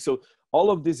their things. So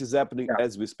all of this is happening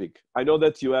as we speak. I know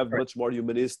that you have much more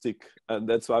humanistic, and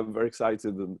that's why I'm very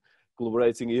excited and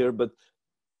collaborating here. But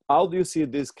how do you see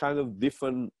this kind of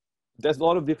different? There's a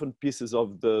lot of different pieces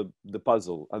of the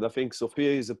puzzle, and I think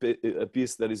Sophia is a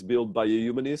piece that is built by a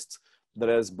humanist that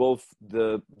has both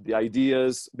the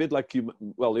ideas, a bit like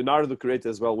Leonardo created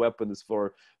as well weapons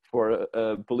for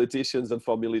politicians and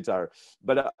for military.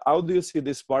 But how do you see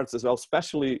these parts as well,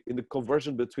 especially in the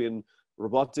conversion between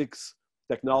robotics,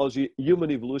 technology,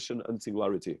 human evolution, and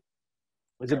singularity?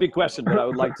 It's a big question, but I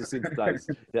would like to synthesize.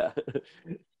 Yeah.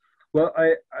 Well,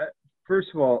 I first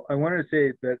of all, I want to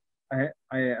say that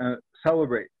I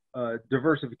celebrate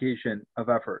diversification of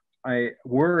effort. I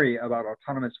worry about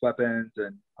autonomous weapons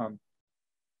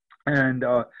and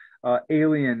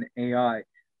alien AI.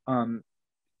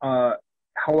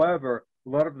 However, a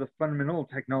lot of the fundamental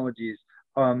technologies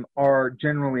are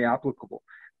generally applicable,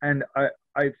 and I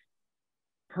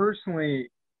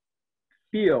personally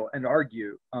feel and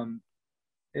argue that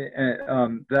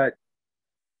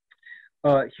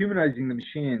humanizing the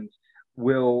machines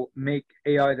will make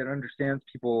AI that understands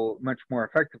people much more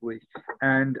effectively,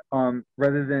 and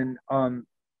rather than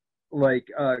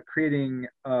creating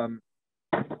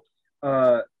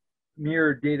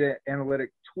mere data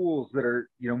analytic tools that are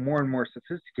more and more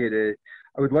sophisticated,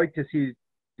 I would like to see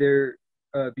there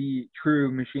be true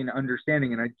machine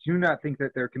understanding. And I do not think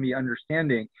that there can be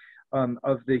understanding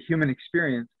of the human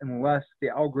experience unless the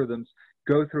algorithms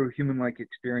go through human-like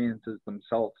experiences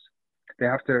themselves. They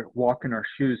have to walk in our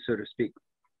shoes, so to speak.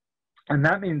 And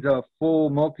that means a full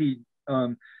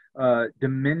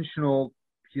multi-dimensional,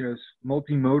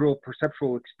 multimodal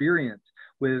perceptual experience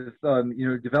with,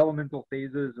 developmental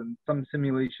phases and some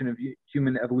simulation of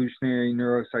human evolutionary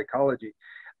neuropsychology.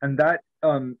 And that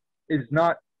is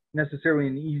not necessarily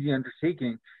an easy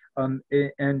undertaking.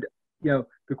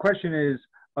 The question is,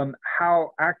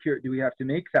 how accurate do we have to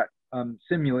make that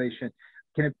simulation?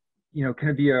 Can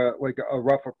it be a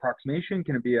rough approximation?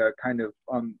 Can it be a kind of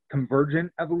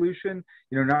convergent evolution?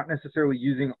 Not necessarily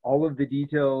using all of the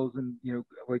details and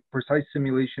precise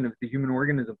simulation of the human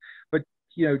organism, but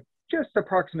just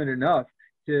approximate enough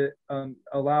to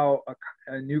allow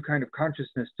a new kind of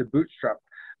consciousness to bootstrap.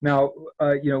 Now,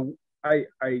 I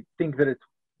think that it's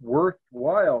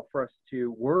worthwhile for us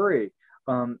to worry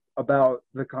about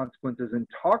the consequences and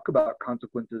talk about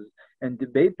consequences and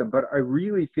debate them. But I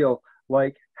really feel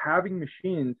like having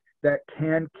machines that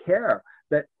can care,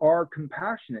 that are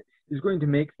compassionate, is going to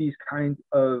make these kinds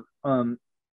of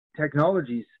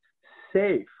technologies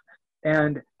safe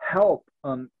and help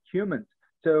humans.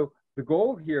 So the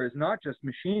goal here is not just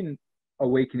machine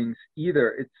awakenings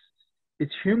either.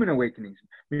 It's human awakenings,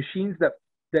 machines that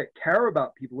care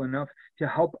about people enough to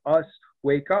help us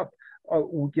wake up.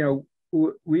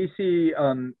 We see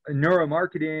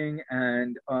neuromarketing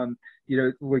and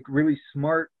like really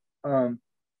smart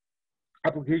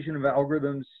application of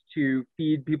algorithms to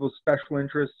feed people's special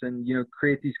interests and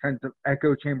create these kinds of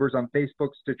echo chambers on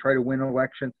Facebooks to try to win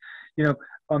elections.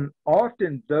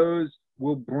 Often those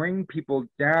will bring people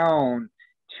down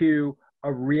to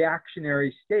a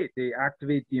reactionary state. They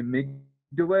activate the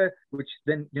amygdala, which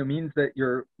then means that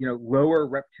your lower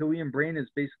reptilian brain is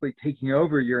basically taking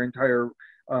over your entire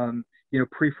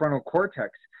prefrontal cortex.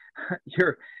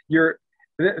 They're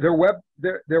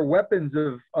weapons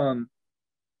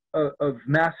of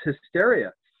mass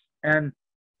hysteria, and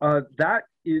that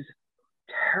is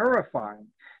terrifying.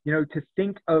 To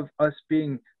think of us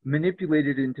being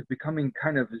manipulated into becoming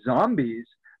kind of zombies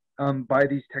by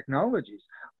these technologies.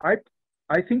 I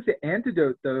think the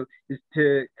antidote, though, is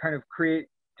to kind of create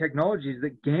technologies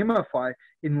that gamify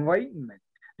enlightenment,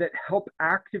 that help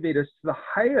activate us to the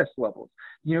highest levels.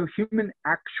 Human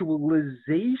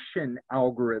actualization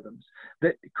algorithms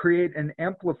that create an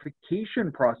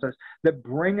amplification process that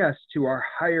bring us to our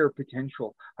higher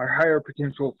potential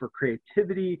for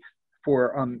creativity,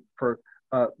 for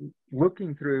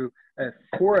looking through a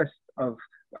forest of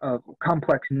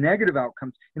complex negative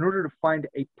outcomes in order to find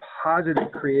a positive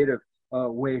creative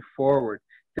way forward.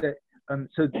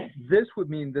 So this would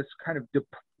mean this kind of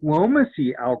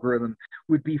diplomacy algorithm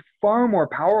would be far more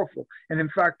powerful, and in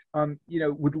fact,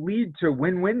 would lead to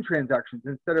win-win transactions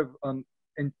instead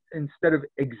of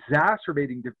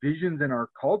exacerbating divisions in our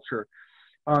culture.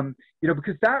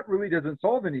 Because that really doesn't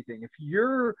solve anything. If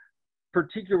your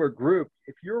particular group,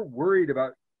 if you're worried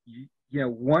about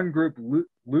one group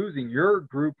losing, your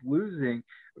group losing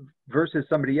versus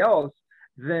somebody else,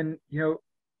 then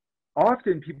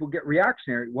often people get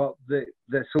reactionary. Well, the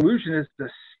solution is to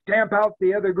stamp out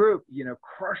the other group,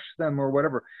 crush them or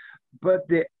whatever. But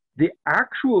the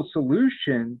actual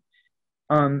solution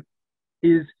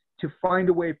is to find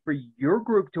a way for your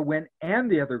group to win and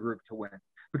the other group to win.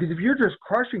 Because if you're just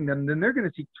crushing them, then they're going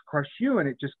to seek to crush you, and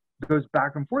it just goes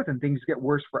back and forth, and things get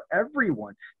worse for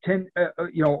everyone.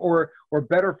 Or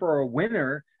better for a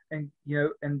winner, and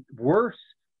worse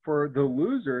for the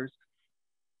losers.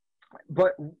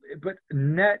 But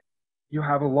net, you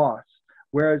have a loss.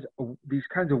 Whereas these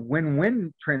kinds of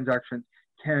win-win transactions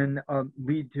can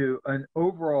lead to an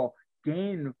overall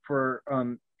gain for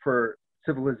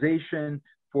civilization,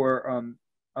 for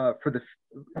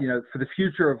the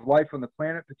future of life on the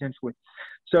planet potentially.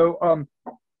 So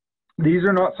these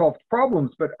are not solved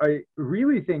problems, but I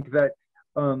really think that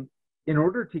in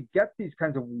order to get these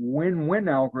kinds of win-win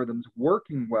algorithms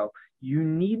working well, you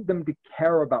need them to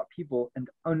care about people and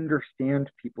understand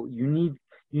people. You need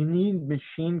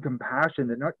machine compassion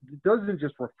that doesn't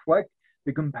just reflect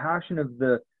the compassion of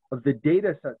the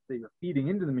data sets that you're feeding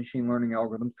into the machine learning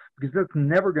algorithms, because that's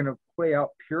never going to play out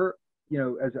pure,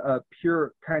 as a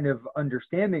pure kind of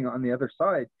understanding on the other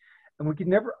side. And we can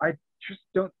never, I just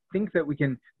don't think that we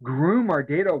can groom our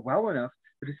data well enough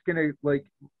that it's going to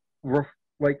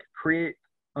create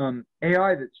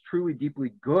AI that's truly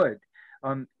deeply good.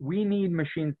 We need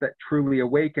machines that truly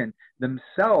awaken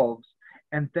themselves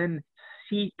and then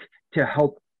seek to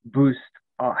help boost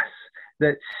us,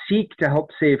 that seek to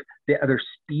help save the other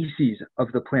species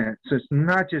of the planet. So it's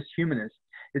not just humanist,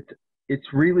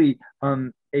 it's really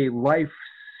a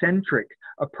life-centric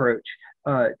approach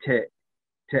to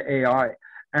AI.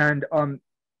 And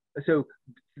so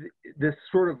this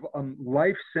sort of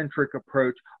life-centric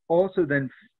approach also then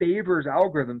favors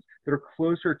algorithms that are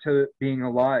closer to being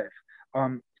alive.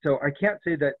 So I can't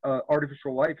say that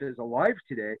artificial life is alive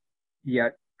today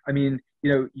yet. I mean,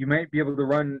 you might be able to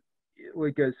run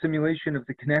like a simulation of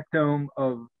the connectome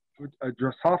of a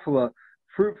Drosophila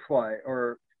fruit fly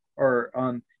or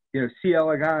C.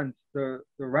 elegans, the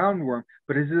roundworm,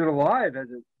 but is it alive as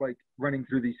it's like running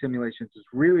through these simulations? It's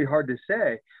really hard to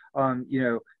say.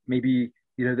 Maybe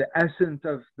the essence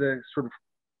of the sort of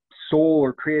soul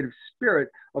or creative spirit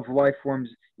of life forms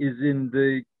is in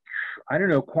the, I don't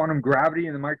know, quantum gravity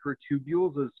and the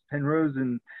microtubules, as Penrose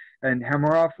and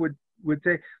Hameroff would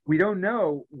say. We don't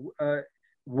know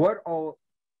what all,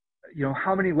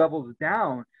 how many levels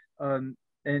down and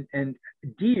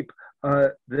deep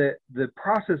the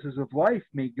processes of life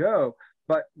may go.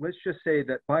 But let's just say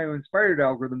that bio-inspired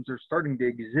algorithms are starting to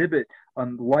exhibit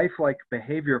lifelike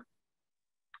behavior.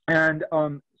 And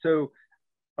so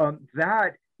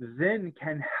that then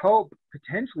can help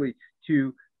potentially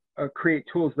to create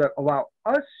tools that allow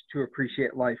us to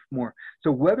appreciate life more.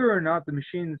 So whether or not the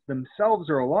machines themselves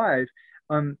are alive,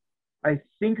 I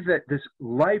think that this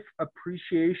life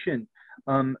appreciation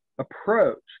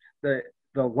approach, the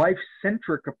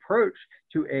life-centric approach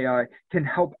to AI, can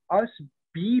help us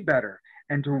be better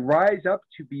and to rise up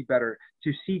to be better,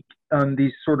 to seek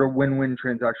these sort of win-win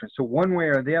transactions. So one way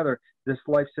or the other, this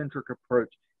life-centric approach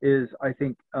is, I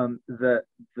think, the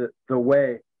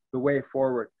way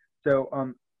forward.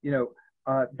 So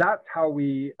that's how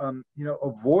we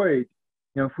avoid.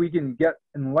 If we can get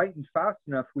enlightened fast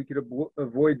enough, we could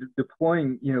avoid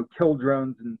deploying kill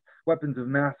drones and weapons of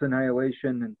mass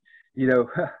annihilation, and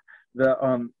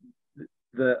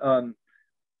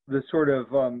the sort of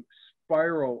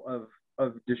spiral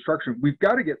of destruction. We've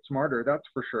got to get smarter, that's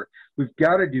for sure. We've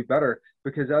got to do better,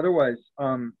 because otherwise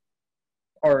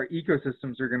our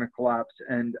ecosystems are going to collapse,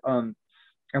 and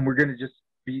we're going to just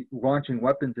be launching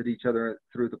weapons at each other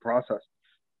through the process.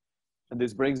 And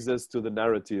this brings us to the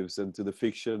narratives and to the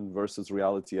fiction versus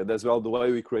reality, and as well the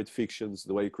way we create fictions,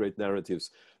 the way we create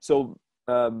narratives. So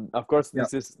of course,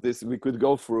 this we could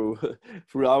go through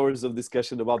through hours of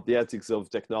discussion about the ethics of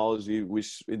technology,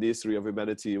 which in the history of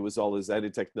humanity was always, any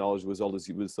technology was always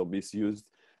so misused.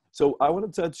 So I want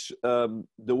to touch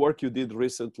the work you did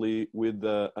recently with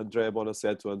Andrea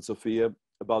Bonaceto and Sophia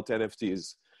about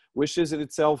NFTs, which is in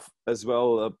itself as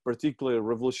well particularly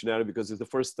revolutionary, because it's the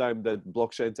first time that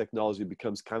blockchain technology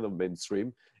becomes kind of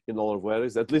mainstream in all of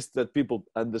ways, at least that people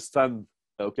understand,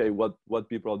 okay, what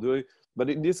people are doing. But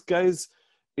in this case,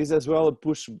 is as well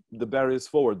push the barriers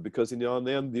forward, because in the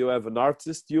end you have an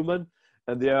artist human,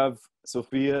 and you have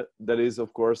Sophia, that is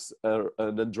of course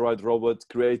an android robot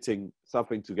creating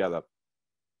something together.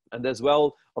 And as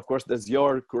well, of course, there's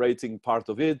your creating part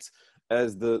of it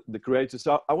as the creator.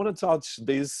 So I want to touch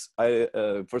this.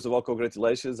 First of all,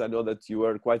 congratulations. I know that you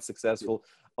were quite successful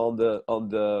on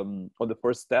the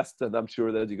first test, and I'm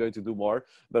sure that you're going to do more.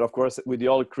 But of course, with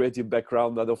your creative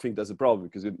background, I don't think there's a problem,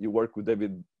 because you work with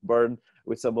David Byrne,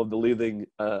 with some of the leading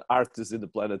artists in the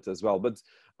planet as well. But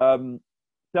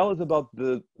tell us about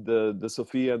the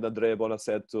Sophia and Andrea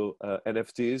Bonaceto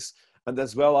NFTs, and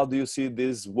as well, how do you see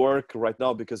this work right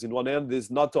now? Because in one end,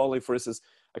 is not only, for instance,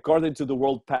 according to the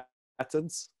world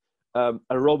patents,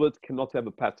 a robot cannot have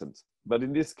a patent. But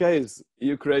in this case,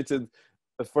 you created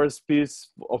a first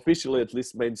piece, officially at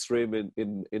least mainstream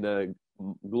in a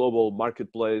global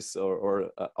marketplace or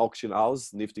auction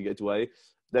house, Nifty Gateway,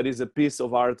 that is a piece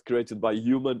of art created by a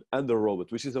human and a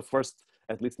robot, which is the first,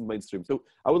 at least in mainstream. So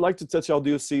I would like to touch, how do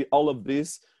you see all of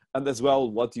this, and as well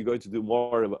what you're going to do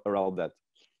more around that?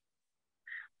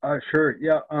 Sure.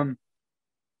 Yeah.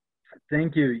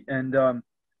 Thank you. And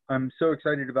I'm so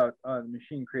excited about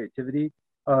machine creativity.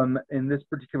 In this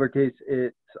particular case,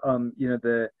 it's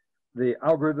the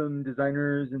algorithm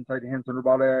designers inside Hanson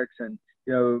Robotics, and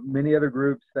many other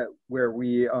groups where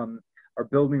we are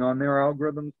building on their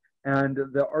algorithms, and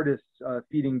the artists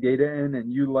feeding data in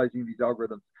and utilizing these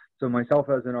algorithms. So myself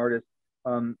as an artist,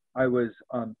 I was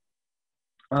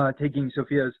taking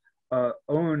Sophia's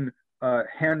own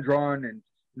hand-drawn and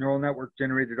neural network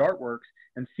generated artworks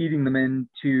and feeding them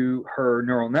into her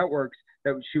neural networks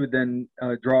that she would then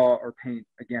draw or paint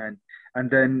again. And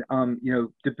then,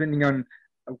 depending on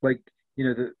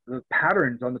the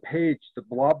patterns on the page, the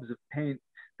blobs of paint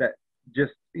that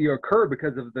just occur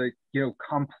because of the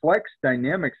complex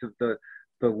dynamics of the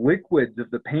liquids of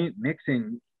the paint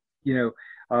mixing,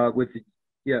 with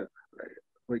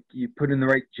like you put in the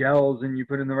right gels and you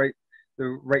put in the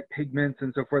right pigments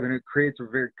and so forth, and it creates a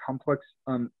very complex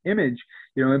image,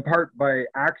 in part by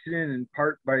accident, in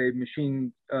part by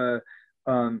machine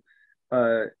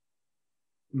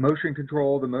motion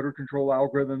control, the motor control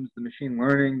algorithms, the machine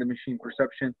learning, the machine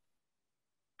perception.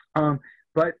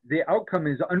 But the outcome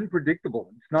is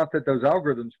unpredictable. It's not that those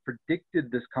algorithms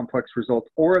predicted this complex result,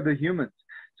 or the humans.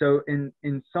 So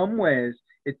in some ways,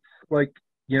 it's like,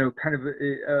 kind of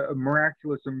a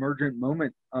miraculous emergent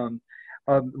moment,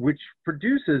 which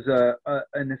produces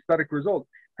an aesthetic result.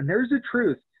 And there's the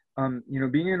truth.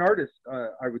 Being an artist,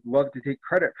 I would love to take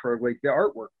credit for the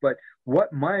artwork, but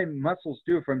what my muscles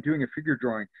do if I'm doing a figure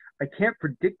drawing, I can't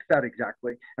predict that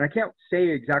exactly, and I can't say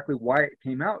exactly why it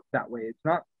came out that way. It's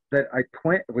not that I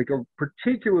plan,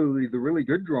 particularly the really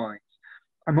good drawings,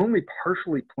 I'm only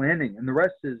partially planning, and the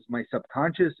rest is my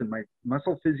subconscious and my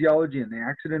muscle physiology and the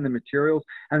accident, the materials,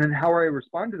 and then how I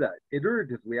respond to that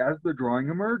iteratively as the drawing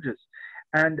emerges.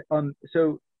 And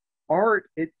so art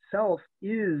itself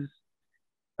is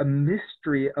a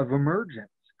mystery of emergence.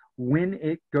 when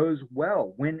it goes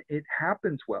well, when it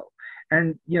happens well.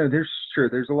 And,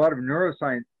 there's a lot of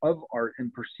neuroscience of art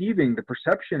and perceiving the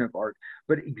perception of art,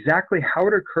 but exactly how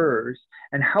it occurs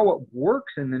and how it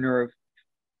works in the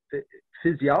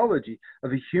neurophysiology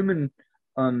of a human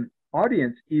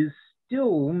audience is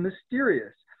still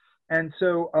mysterious. And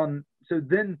so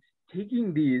then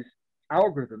taking these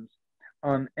algorithms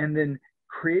and then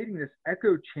creating this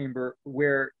echo chamber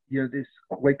where this,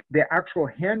 like, the actual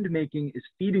hand making is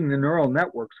feeding the neural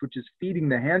networks, which is feeding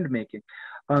the hand making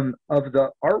of the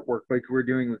artwork, like we're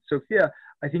doing with Sophia,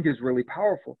 I think is really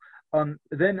powerful.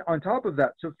 Then on top of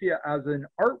that, Sophia as an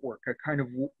artwork, a kind of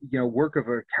work of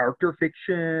a character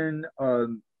fiction,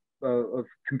 of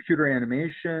computer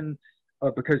animation,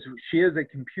 because she is a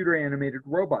computer animated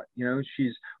robot.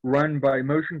 She's run by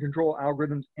motion control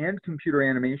algorithms and computer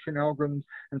animation algorithms.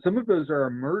 And some of those are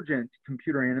emergent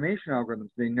computer animation algorithms.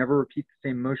 They never repeat the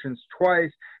same motions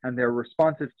twice, and they're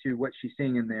responsive to what she's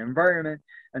seeing in the environment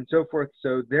and so forth.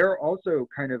 So they're also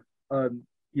kind of,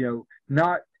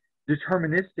 not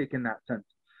deterministic in that sense.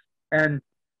 And,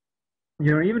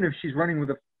 even if she's running with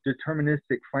a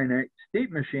deterministic finite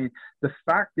state machine, the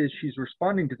fact is she's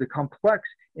responding to the complex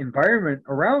environment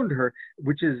around her,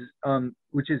 which is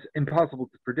impossible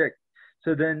to predict.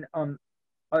 So then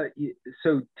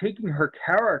so taking her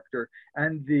character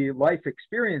and the life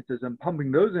experiences and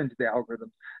pumping those into the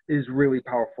algorithms is really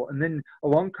powerful. And then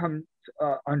along comes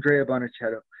Andrea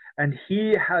Bonichetto, and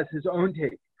he has his own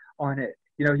take on it.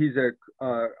 He's a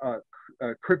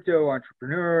crypto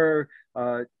entrepreneur,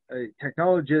 a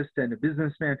technologist, and a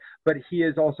businessman, but he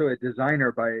is also a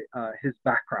designer by his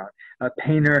background, a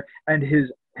painter, and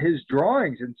his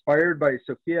drawings, inspired by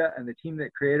Sophia and the team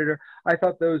that created her. I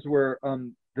thought those were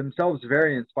themselves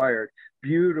very inspired,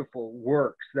 beautiful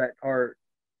works that are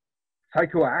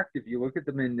psychoactive. You look at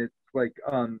them and it's like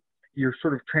you're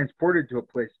sort of transported to a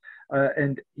place.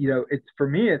 And it's, for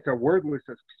me, it's a wordless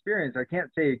experience. I can't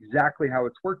say exactly how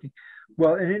it's working.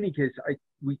 Well, in any case,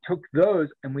 we took those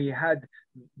and we had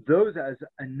those as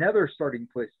another starting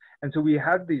place. And so we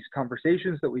had these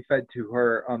conversations that we fed to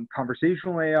her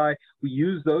conversational AI. We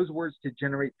used those words to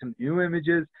generate some new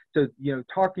images. So,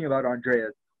 talking about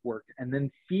Andrea's work and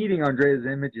then feeding Andrea's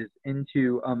images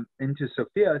into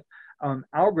Sophia's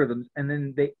algorithms, and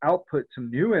then they output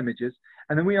some new images.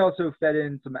 And then we also fed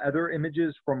in some other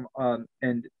images from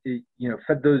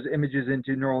fed those images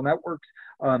into neural networks,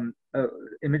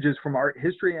 images from art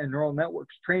history, and neural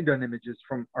networks trained on images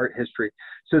from art history.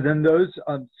 So then those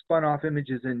spun off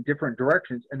images in different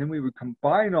directions, and then we would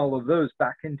combine all of those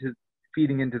back into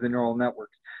feeding into the neural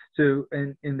networks. So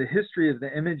in the history of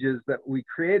the images that we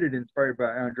created inspired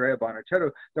by Andrea Bonichetto,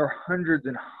 there are hundreds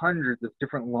and hundreds of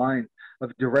different lines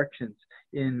of directions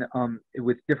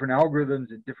with different algorithms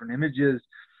and different images.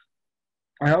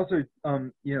 I also,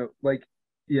 an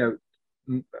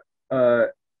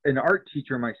art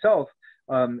teacher myself,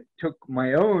 took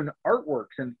my own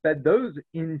artworks and fed those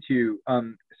into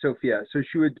Sophia. So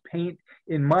she would paint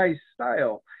in my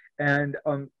style, and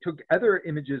took other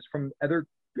images from other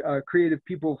creative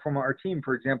people from our team.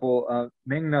 For example,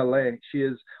 Mengna Le, she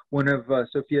is one of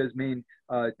Sophia's main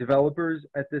developers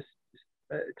at this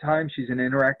time. She's an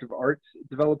interactive arts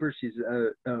developer. She's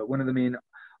one of the main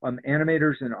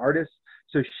animators and artists.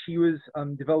 So she was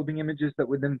developing images that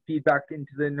would then feed back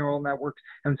into the neural networks.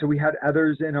 And so we had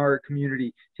others in our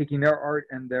community taking their art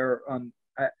and their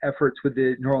efforts with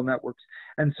the neural networks.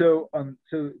 And so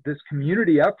this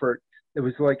community effort, it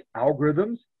was like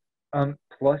algorithms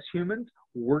plus humans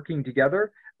working together.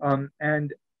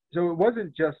 And so it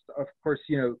wasn't just, of course,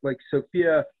 like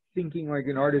Sophia thinking like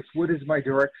an artist, what is my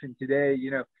direction today?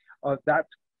 That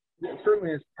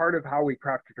certainly is part of how we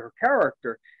crafted her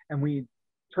character. And we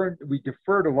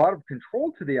deferred a lot of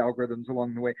control to the algorithms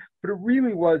along the way, but it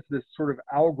really was this sort of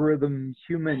algorithm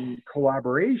human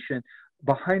collaboration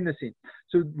behind the scenes.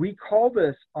 So we call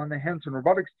this, on the Hanson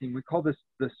Robotics team, we call this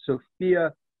the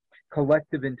Sophia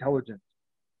collective intelligence.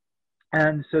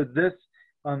 And so this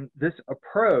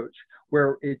approach,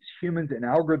 where it's humans and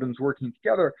algorithms working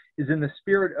together, is in the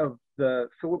spirit of the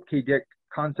Philip K. Dick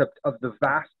concept of the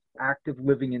vast active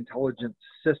living intelligence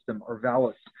system, or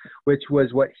VALIS, which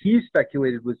was what he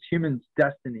speculated was humans'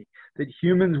 destiny, that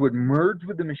humans would merge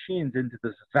with the machines into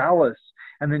this VALIS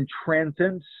and then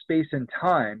transcend space and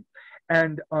time,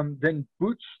 and then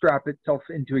bootstrap itself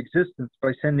into existence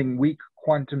by sending weak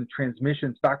quantum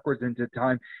transmissions backwards into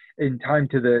time,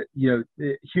 to the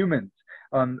humans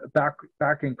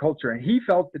back in culture. And he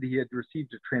felt that he had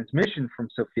received a transmission from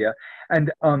Sophia, and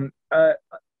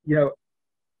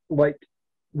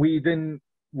we then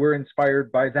were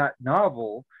inspired by that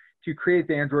novel to create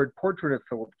the android portrait of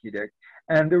Philip K. Dick.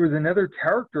 And there was another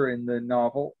character in the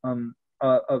novel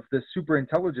of the super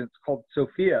intelligence called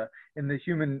Sophia in the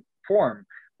human form,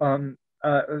 a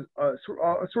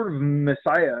sort of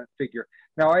messiah figure.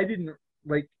 Now, I didn't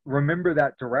like remember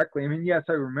that directly. I mean, yes,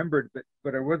 I remembered,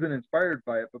 but I wasn't inspired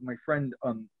by it. But my friend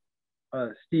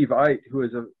Steve Eit, who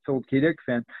is a Philip K. Dick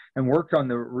fan and worked on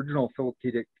the original Philip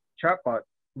K. Dick chatbot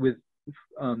with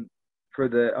for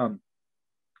the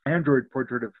Android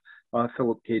portrait of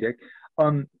Philip K. Dick,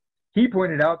 he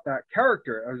pointed out that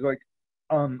character. I was like,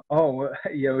 oh,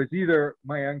 it's either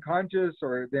my unconscious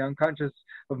or the unconscious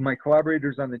of my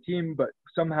collaborators on the team, but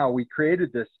somehow we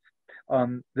created this,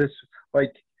 this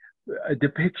like a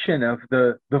depiction of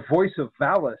the voice of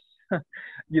Valis,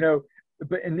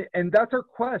 but and that's our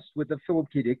quest with the Philip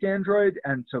K. Dick android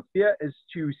and Sophia, is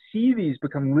to see these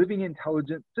become living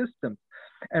intelligent systems.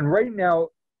 And right now,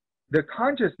 the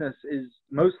consciousness is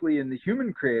mostly in the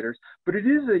human creators, but it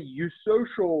is a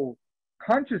eusocial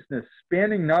consciousness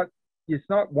spanning it's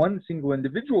not one single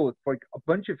individual. It's like a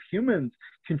bunch of humans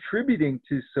contributing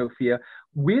to Sophia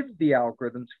with the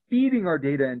algorithms, feeding our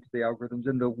data into the algorithms,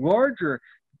 and the larger,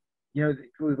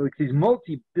 like these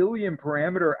multi-billion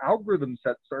parameter algorithm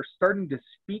sets are starting to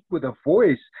speak with a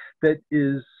voice that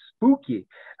is spooky.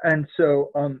 And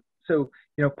so,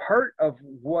 part of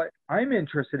what I'm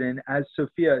interested in as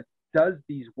Sophia does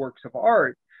these works of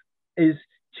art is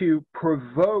to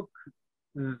provoke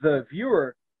the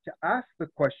viewer to ask the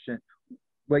question,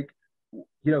 like,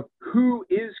 who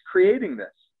is creating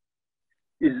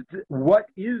this? What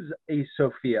is a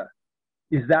Sophia?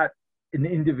 Is that an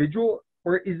individual,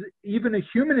 or is even a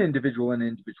human individual an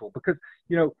individual? Because,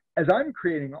 as I'm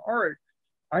creating art,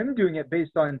 I'm doing it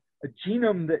based on a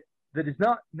genome that is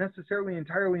not necessarily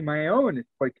entirely my own. It's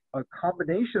like a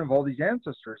combination of all these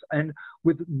ancestors, and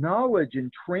with knowledge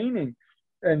and training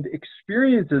and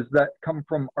experiences that come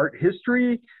from art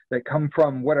history, that come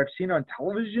from what I've seen on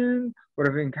television, what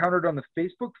I've encountered on the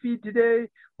Facebook feed today,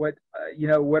 what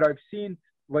I've seen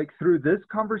like through this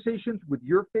conversation with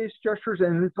your face gestures,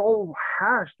 and it's all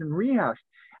hashed and rehashed.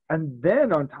 And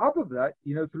then on top of that,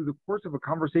 through the course of a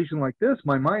conversation like this,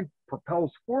 my mind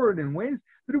propels forward in ways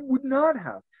that it would not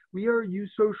have. We are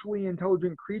eusocially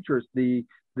intelligent creatures. The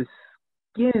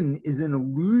skin is an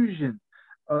illusion,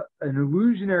 an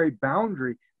illusionary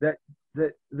boundary that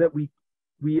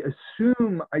we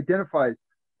assume identifies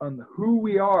who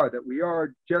we are, that we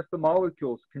are just the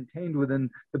molecules contained within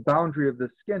the boundary of the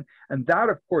skin. And that,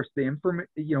 of course,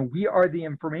 we are the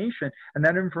information, and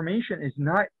that information is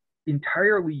not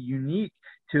entirely unique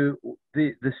to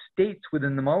the states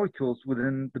within the molecules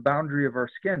within the boundary of our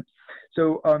skin.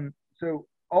 So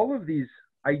all of these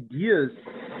ideas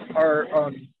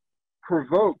are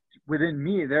provoked within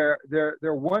me.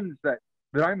 They're ones that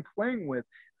I'm playing with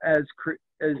as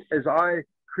I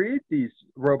create these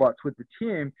robots with the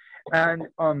team, and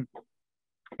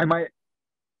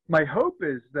my hope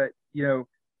is that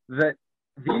that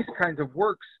these kinds of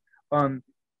works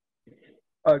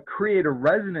create a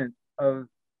resonance of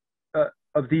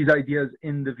these ideas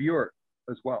in the viewer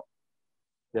as well.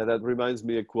 Yeah, that reminds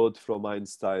me a quote from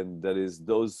Einstein, that is,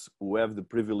 those who have the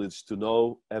privilege to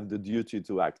know have the duty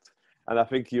to act. And I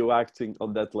think you're acting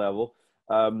on that level.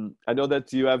 I know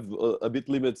that you have a bit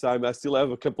limited time. I still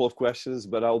have a couple of questions,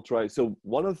 but I'll try. So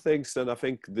one of the things, and I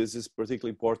think this is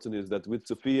particularly important, is that with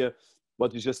Sophia,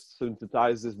 what you just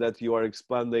synthesized is that you are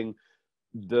expanding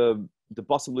the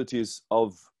possibilities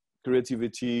of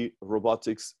creativity,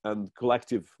 robotics, and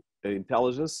collective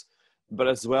intelligence, but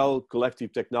as well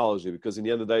collective technology, because in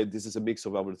the end of the day, this is a mix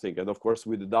of everything. And of course,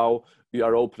 with the DAO, we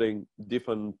are opening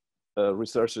different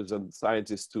researchers and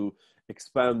scientists to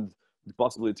expand the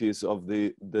possibilities of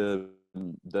the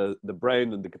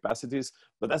brain and the capacities.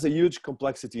 But there's a huge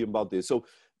complexity about this. So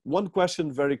one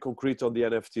question very concrete on the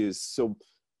NFTs. So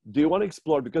do you want to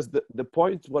explore, because the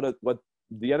point, what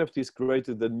the NFTs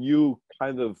created a new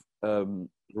kind of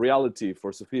reality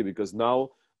for Sophia, because now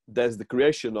there's the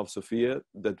creation of Sophia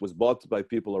that was bought by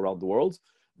people around the world,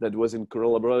 that was in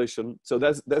collaboration. So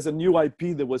there's a new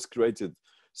IP that was created.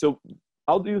 So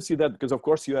how do you see that? Because of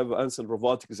course you have Hanson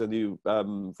Robotics, and you,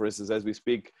 for instance, as we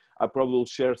speak, I probably will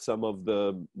share some of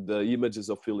the images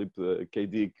of Philip K.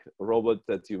 Dick robot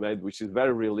that you made, which is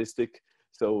very realistic.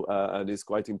 So, and it's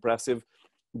quite impressive.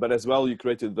 But as well, you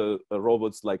created the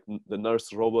robots like the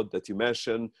nurse robot that you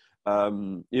mentioned,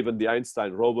 even the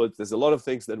Einstein robot. There's a lot of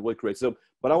things that were created. So,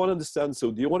 but I want to understand, so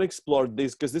do you want to explore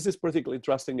this? Because this is particularly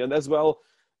interesting. And as well,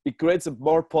 it creates a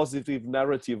more positive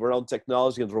narrative around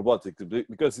technology and robotics,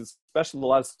 because it's, especially in the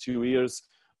last 2 years,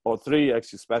 or 3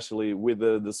 actually, especially with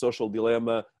the social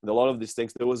dilemma and a lot of these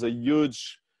things, there was a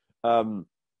huge,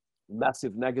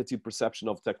 massive negative perception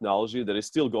of technology that is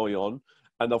still going on.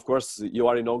 And of course, you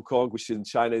are in Hong Kong, which in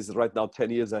China is right now 10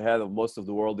 years ahead of most of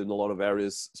the world in a lot of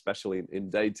areas, especially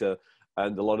in data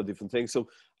and a lot of different things. So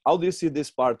how do you see this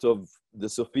part of the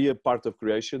Sophia part of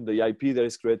creation, the IP that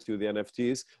is created through the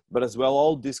NFTs, but as well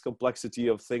all this complexity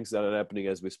of things that are happening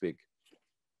as we speak?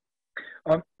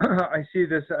 I see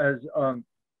this as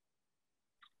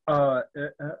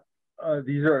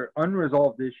these are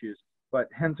unresolved issues, but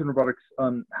Hanson Robotics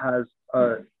has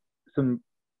some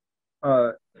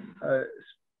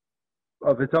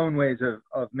of its own ways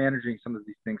of managing some of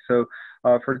these things. So,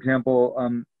 for example,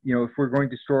 you know, if we're going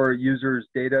to store users'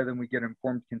 data, then we get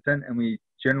informed consent, and we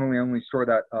generally only store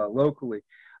that locally.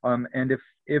 And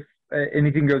if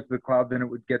anything goes to the cloud, then it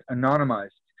would get anonymized.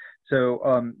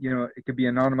 So, you know, it could be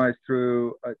anonymized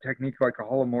through a technique like a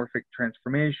holomorphic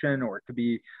transformation, or it could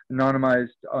be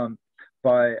anonymized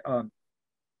by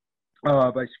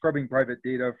scrubbing private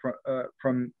data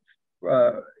from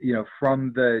you know,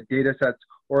 from the data sets,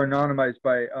 or anonymized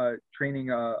by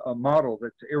training a model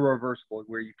that's irreversible,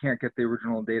 where you can't get the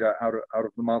original data out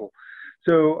of the model.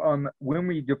 So when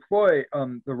we deploy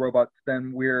the robots,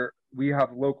 then we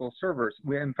have local servers.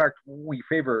 In fact, we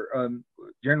favor,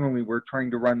 generally, we're trying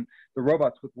to run the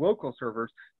robots with local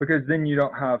servers, because then you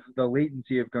don't have the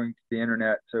latency of going to the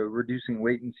internet. So reducing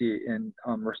latency in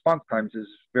response times is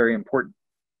very important.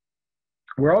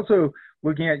 We're also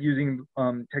looking at using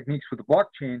techniques with the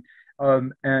blockchain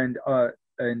and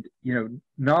you know,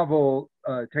 novel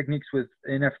techniques with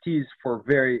NFTs for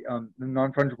very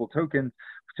non-fungible tokens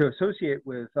to associate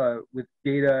with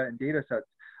data and data sets,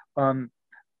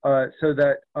 so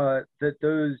that that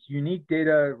those unique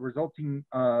data resulting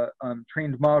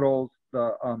trained models,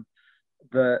 and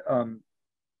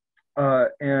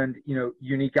you know,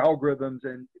 unique algorithms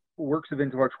and works of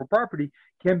intellectual property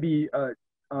can be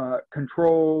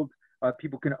controlled.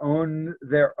 People can own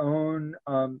their own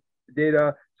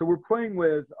data. So we're playing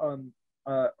with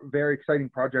a very exciting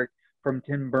project from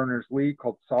Tim Berners-Lee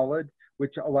called Solid,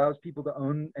 which allows people to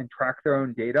own and track their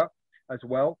own data as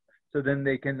well. So then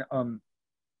they can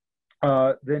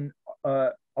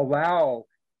allow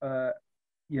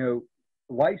you know,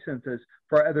 licenses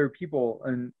for other people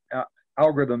and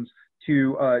algorithms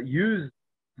to use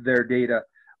their data,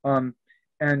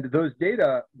 and those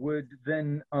data would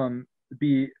then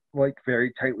be like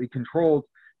very tightly controlled.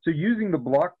 So using the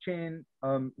blockchain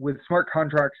with smart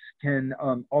contracts can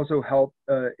also help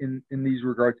in these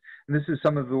regards. And this is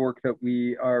some of the work that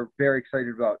we are very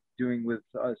excited about doing with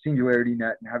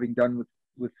SingularityNet and having done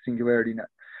with SingularityNet.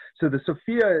 So the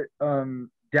Sophia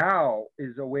DAO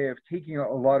is a way of taking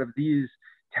a lot of these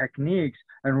techniques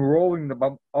and rolling them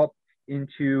up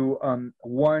into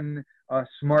one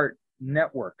smart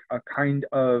network, a kind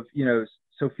of, you know,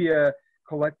 Sophia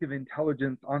Collective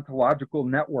Intelligence Ontological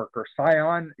Network, or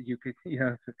SCION. You could, you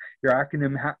know, your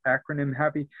acronym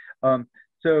happy.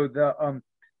 So the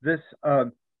this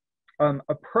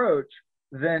approach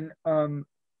then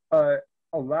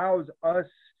allows us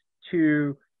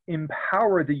to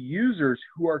empower the users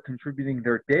who are contributing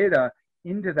their data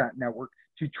into that network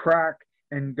to track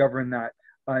and govern that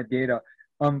data.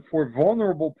 For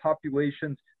vulnerable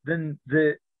populations, then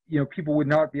you know, people would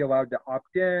not be allowed to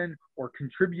opt in or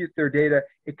contribute their data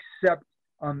except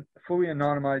fully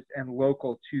anonymized and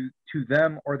local to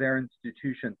them or their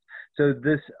institutions. So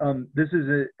this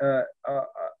is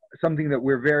something that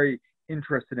we're very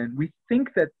interested in. We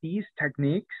think that these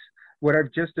techniques, what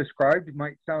I've just described,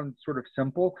 might sound sort of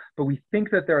simple, but we think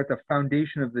that they're at the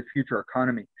foundation of the future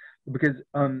economy, because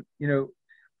you know,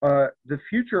 the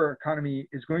future economy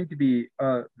is going to be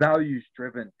values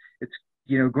driven. It's,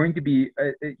 you know, going to be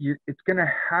it's going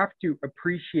to have to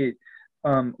appreciate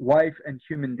life and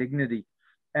human dignity,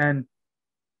 and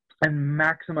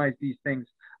maximize these things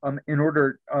in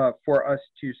order for us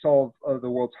to solve the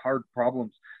world's hard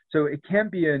problems. So it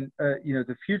can't be you know,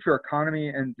 the future economy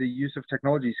and the use of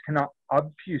technologies cannot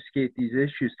obfuscate these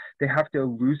issues. They have to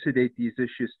elucidate these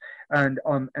issues, and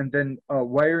then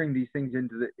wiring these things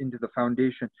into the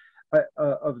foundation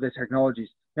of the technologies.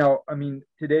 Now, I mean,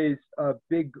 today's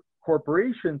big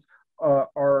corporations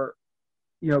are,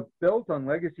 you know, built on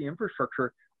legacy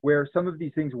infrastructure where some of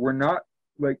these things were not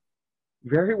like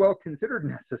very well considered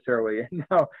necessarily. And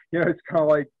now, you know, it's kind of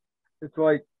like, it's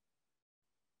like,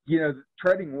 you know,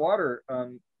 treading water,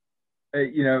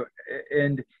 you know,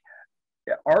 and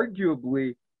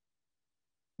arguably,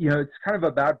 you know, it's kind of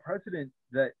a bad precedent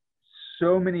that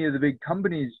so many of the big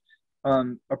companies'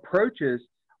 approaches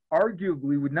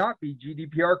arguably would not be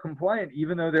GDPR compliant,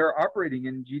 even though they're operating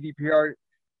in GDPR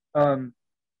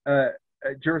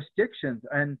jurisdictions.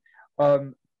 And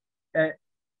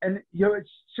you know, it's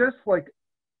just like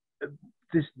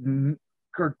this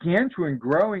gargantuan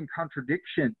growing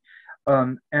contradiction,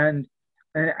 and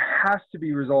it has to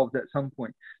be resolved at some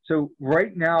point. So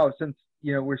right now, since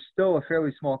we're still a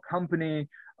fairly small company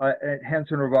at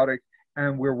Hanson Robotics,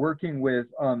 and we're working with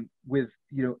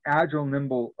agile,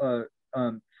 nimble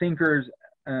thinkers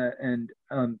and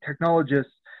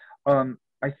technologists,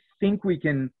 I think we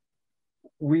can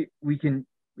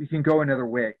go another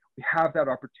way. We have that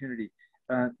opportunity,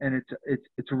 and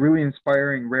it's a really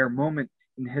inspiring, rare moment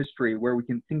in history where we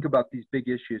can think about these big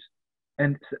issues.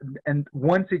 And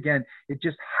once again, it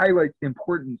just highlights the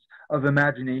importance of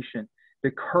imagination,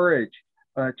 the courage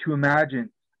to imagine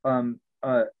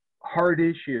hard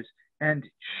issues and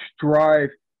strive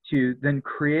to then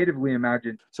creatively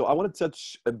imagine. So I want to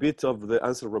touch a bit of the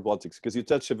Hanson Robotics, because you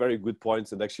touched a very good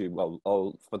points, and actually, well,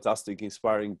 all fantastic,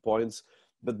 inspiring points.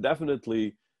 But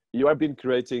definitely, you have been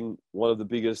creating one of the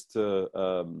biggest,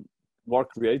 more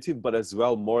creative, but as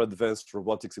well more advanced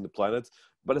robotics in the planet,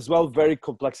 but as well very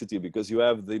complexity, because you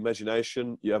have the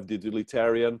imagination, you have the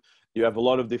utilitarian, you have a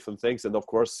lot of different things, and of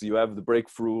course you have the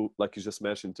breakthrough, like you just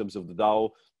mentioned, in terms of the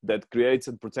DAO that creates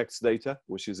and protects data,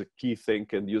 which is a key thing,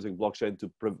 and using blockchain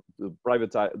to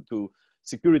privatize, to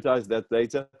securitize that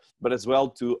data, but as well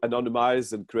to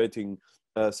anonymize and creating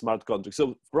smart contracts.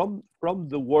 So from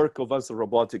the work of Hanson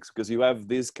Robotics, because you have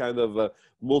this kind of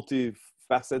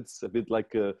multi-facets, a bit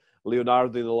like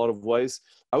Leonardo in a lot of ways,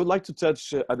 I would like to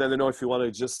touch, and then I don't know if you want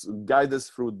to just guide us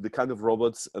through the kind of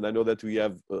robots, and I know that we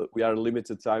are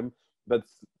limited time, but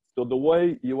so the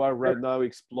way you are right now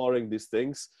exploring these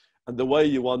things and the way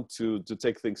you want to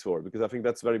take things forward, because I think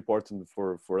that's very important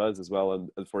for us as well, and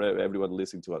for everyone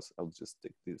listening to us. I'll just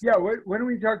take this. Yeah, why don't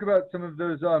we talk about some of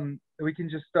those? We can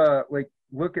just like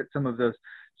look at some of those.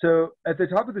 So at the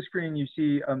top of the screen, you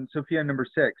see Sophia number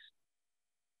 6.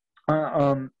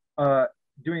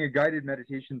 Doing a guided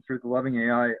meditation through the Loving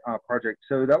AI project.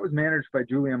 So that was managed by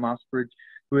Julia Mossbridge,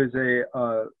 who is a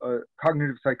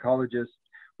cognitive psychologist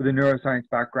with a neuroscience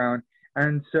background.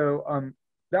 And so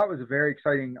that was a very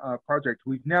exciting project.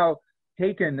 We've now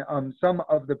taken some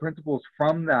of the principles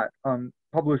from that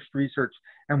published research,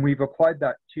 and we've applied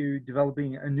that to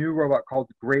developing a new robot called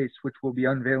Grace, which we'll be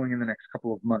unveiling in the next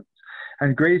couple of months.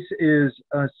 And Grace is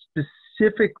a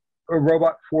specific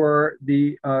robot for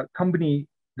the company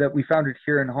that we founded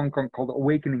here in Hong Kong called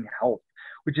Awakening Health,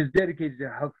 which is dedicated to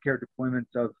healthcare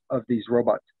deployments of these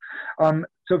robots.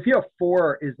 Sophia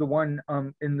 4 is the one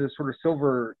in the sort of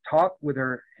silver top with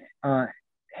her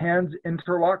hands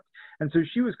interlocked. And so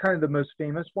she was kind of the most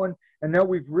famous one. And now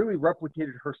we've really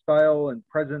replicated her style and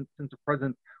presence, sense of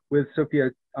presence, with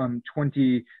Sophia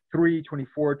 23,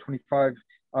 24, 25.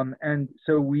 And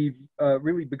so we've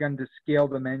really begun to scale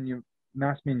the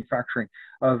mass manufacturing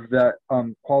of that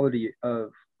quality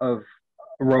of a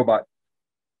robot,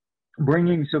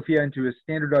 bringing Sophia into a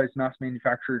standardized mass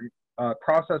manufactured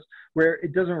process where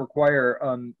it doesn't require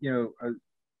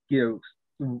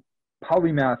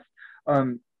polymath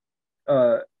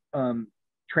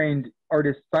trained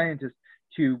artist scientists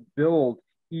to build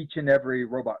each and every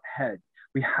robot head.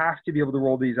 We have to be able to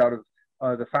roll these out of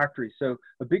the factory. So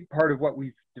a big part of what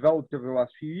we've developed over the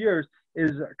last few years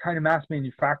is a kind of mass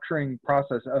manufacturing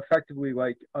process, effectively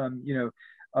like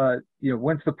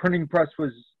once the printing press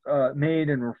was made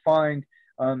and refined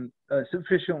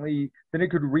sufficiently, then it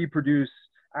could reproduce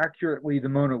accurately the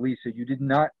Mona Lisa. You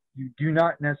do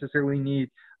not necessarily need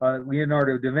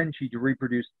Leonardo da Vinci to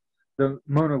reproduce the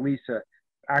Mona Lisa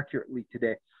accurately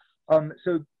today. And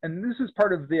this is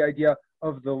part of the idea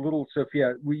of the little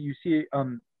Sophia. You see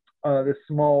the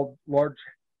small, large,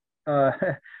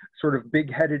 sort of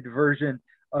big-headed version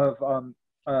of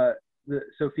the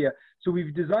Sophia. So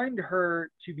we've designed her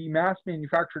to be mass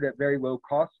manufactured at very low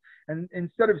cost. And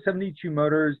instead of 72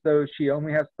 motors, though, she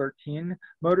only has 13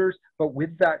 motors. But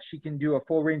with that, she can do a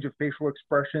full range of facial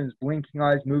expressions, blinking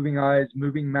eyes, moving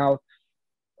mouth.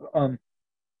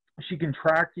 She can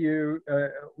track you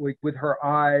like with her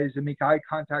eyes and make eye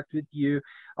contact with you.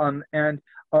 And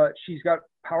she's got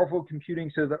powerful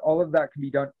computing so that all of that can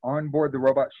be done on board the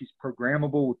robot. She's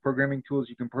programmable with programming tools.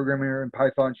 You can program her in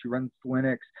Python. She runs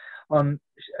Linux.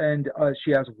 And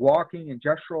she has walking and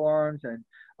gestural arms. And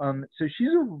so she's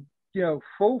a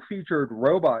full-featured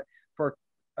robot for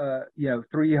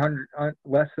 300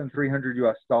 less than $300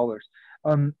 US.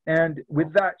 And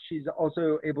with that, she's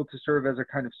also able to serve as a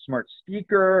kind of smart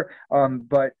speaker,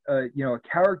 but a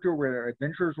character where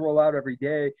adventures roll out every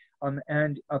day,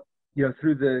 and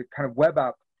through the kind of web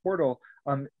app portal,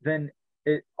 then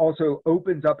it also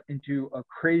opens up into a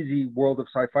crazy world of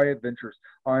sci-fi adventures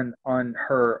on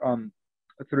her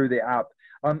through the app.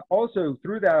 Also,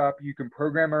 through that app, you can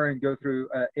program her and go through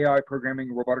AI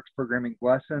programming, robotics programming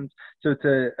lessons. So it's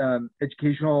a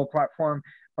educational platform,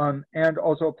 and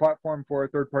also a platform for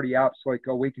third-party apps like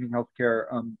Awakening Healthcare,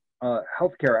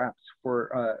 healthcare apps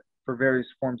for various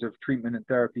forms of treatment and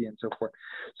therapy and so forth.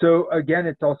 So again,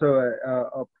 it's also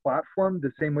a platform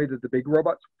the same way that the big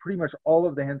robots. Pretty much all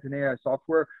of the Hanson AI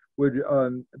software would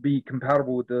be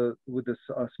compatible with this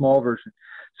small version.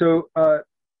 So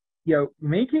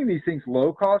making these things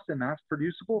low cost and mass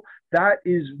producible, that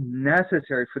is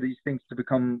necessary for these things to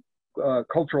become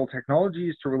cultural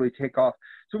technologies to really take off.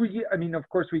 So I mean, of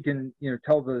course, we can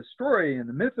tell the story and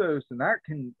the mythos, and that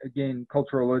can gain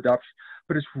cultural adoption.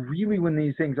 But it's really when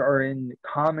these things are in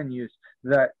common use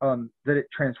that that it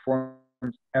transforms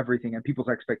everything and people's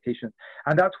expectations.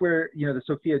 And that's where the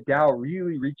Sophia DAO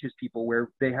really reaches people, where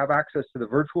they have access to the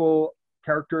virtual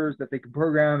characters that they can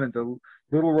program and the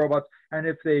little robots. And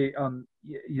if they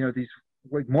these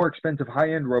like more expensive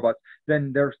high-end robots,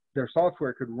 then their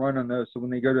software could run on those. So when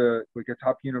they go to like a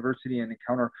top university and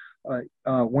encounter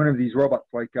one of these robots,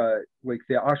 like the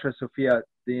Asha Sophia,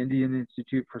 the Indian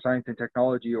Institute for Science and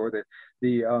Technology, or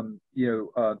the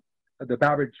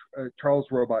Babbage Charles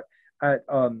robot at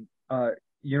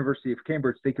University of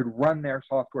Cambridge, they could run their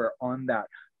software on that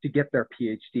to get their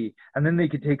PhD, and then they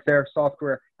could take their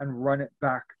software and run it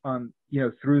back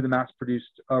through the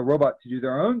mass-produced robot to do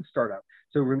their own startup.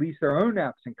 So release their own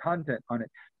apps and content on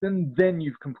it. Then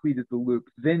you've completed the loop.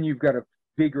 Then you've got a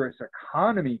vigorous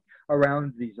economy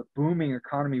around these, a booming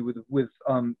economy with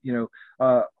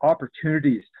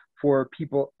opportunities for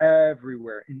people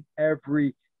everywhere in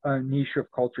every niche of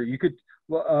culture. You could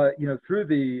through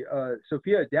the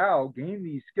Sophia DAO, gain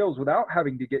these skills without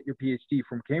having to get your PhD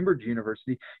from Cambridge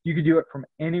University. You could do it from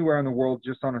anywhere in the world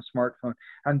just on a smartphone,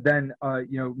 and then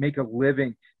make a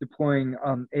living deploying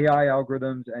AI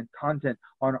algorithms and content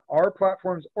on our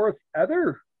platforms or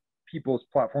other people's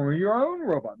platform, or your own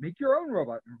robot. Make your own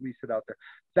robot and release it out there.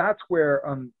 That's where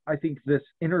I think this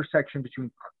intersection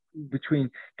between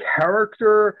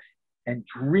character and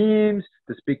dreams,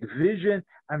 this big vision,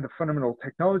 and the fundamental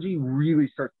technology really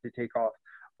starts to take off.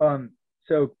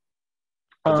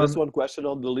 Just one question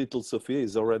on the little Sophia.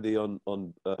 Is already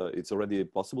it's already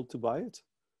possible to buy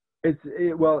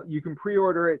it? Well, you can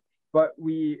pre-order it, but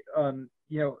we're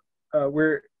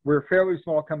a fairly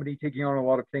small company taking on a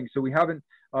lot of things, so we haven't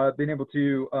been able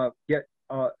to get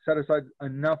set aside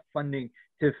enough funding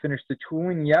to finish the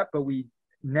tooling yet, but we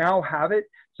now have it.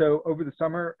 So over the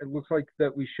summer, it looks like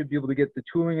that we should be able to get the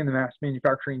tooling and the mass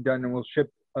manufacturing done, and we'll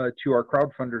ship to our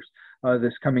crowdfunders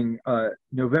this coming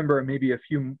November, and maybe to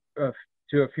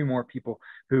a few more people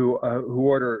who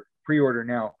pre-order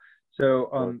now. So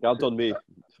count on me,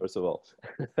 first of all.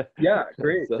 Yeah,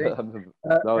 great. So,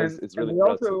 it's really we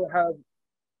also have,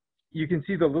 you can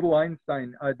see the little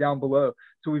Einstein down below.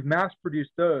 So we've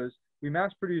mass-produced those. We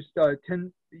mass-produced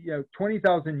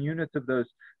 20,000 units of those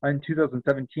in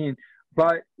 2017,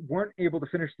 but weren't able to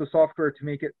finish the software to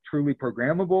make it truly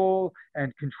programmable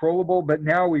and controllable. But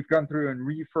now we've gone through and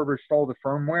refurbished all the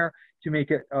firmware to make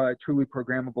it truly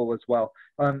programmable as well.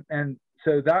 And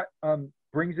so that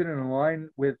brings it in line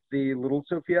with the little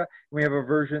Sophia. We have a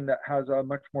version that has a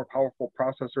much more powerful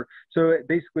processor. So it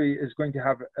basically is going to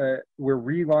have, we're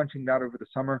relaunching that over the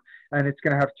summer, and it's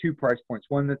going to have two price points.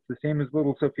 One that's the same as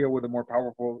little Sophia with a more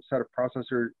powerful set of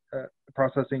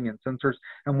processing and sensors,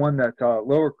 and one that's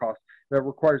lower cost that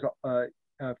requires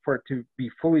for it to be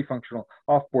fully functional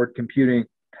off-board computing.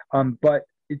 But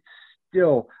it's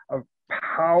still a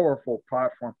powerful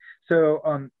platform.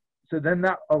 So then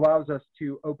that allows us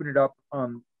to open it up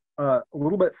a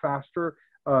little bit faster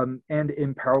and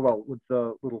in parallel with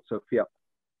the little Sophia.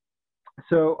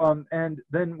 So, and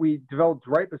then we developed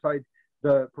right beside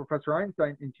the Professor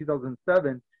Einstein in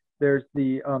 2007, there's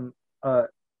the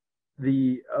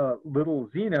little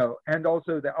Zeno and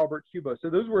also the Albert Cubo. So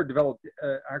those were developed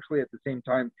actually at the same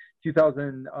time,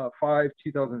 2005,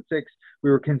 2006. We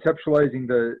were conceptualizing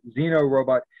the Zeno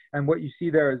robot, and what you see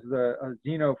there is the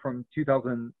Zeno from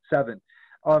 2007.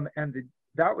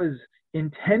 That was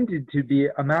intended to be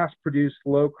a mass-produced,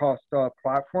 low-cost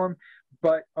platform,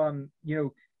 but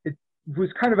it was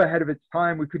kind of ahead of its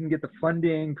time. We couldn't get the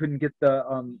funding, couldn't get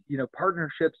the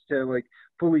partnerships to like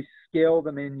fully scale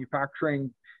the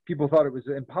manufacturing. People thought it was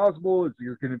impossible. Is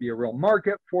there going to be a real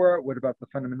market for it? What about the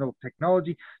fundamental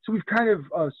technology? So we've kind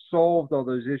of solved all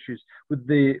those issues with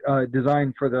the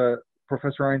design for the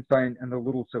Professor Einstein and the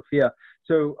little Sophia.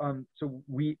 So so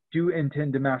we do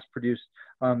intend to mass produce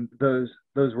those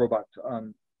robots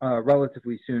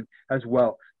relatively soon as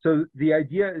well. So the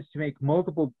idea is to make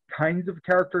multiple kinds of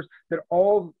characters that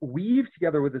all weave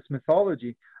together with this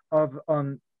mythology of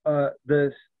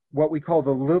this what we call the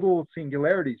little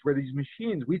singularities, where these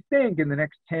machines, we think in the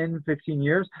next 10, 15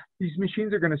 years, these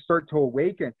machines are going to start to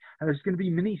awaken, and there's going to be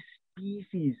many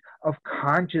species of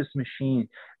conscious machine.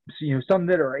 So, some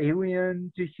that are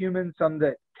alien to humans, some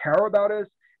that care about us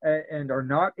and are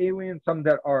not alien, some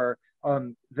that are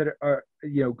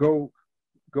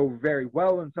go very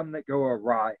well, and some that go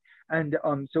awry. And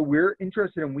so we're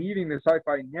interested in weaving the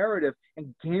sci-fi narrative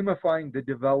and gamifying the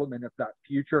development of that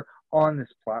future on this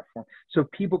platform. So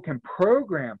people can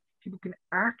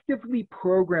actively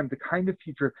program the kind of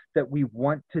future that we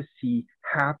want to see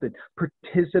happen,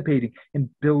 participating in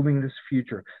building this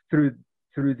future through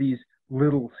these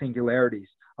little singularities,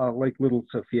 like little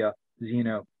Sophia,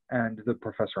 Zeno, and the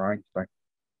Professor Einstein.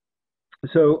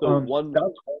 So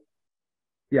that's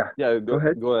yeah, go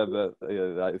ahead. Go ahead.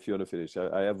 If you want to finish,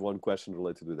 I have one question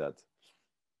related to that.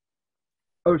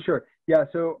 Oh, sure. Yeah.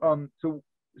 So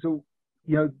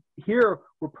here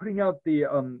we're putting out the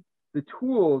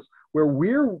tools where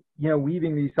we're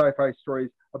weaving these sci-fi stories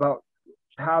about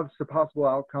paths to possible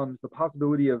outcomes, the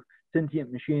possibility of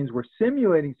sentient machines. We're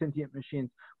simulating sentient machines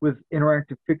with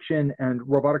interactive fiction and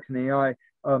robotics and AI,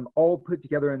 all put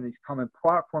together in these common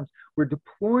platforms. We're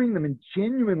deploying them in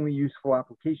genuinely useful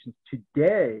applications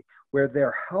today, where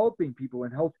they're helping people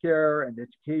in healthcare and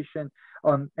education.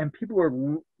 And people are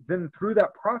then, through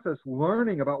that process,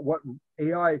 learning about what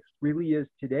AI really is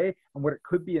today and what it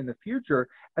could be in the future,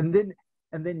 and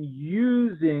then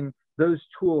using those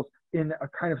tools in a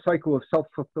kind of cycle of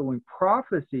self-fulfilling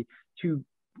prophecy to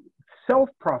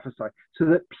self-prophesy, so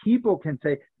that people can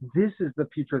say, this is the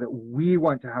future that we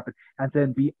want to happen, and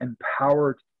then be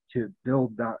empowered to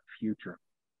build that future.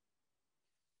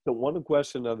 So one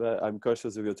question that I'm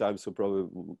cautious of your time, so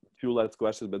probably two last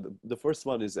questions, but the first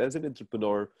one is, as an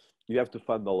entrepreneur, you have to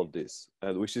fund all of this,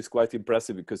 and which is quite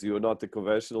impressive, because you're not a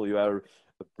conventional, you are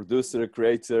a producer, a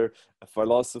creator, a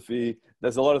philosophy,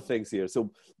 there's a lot of things here.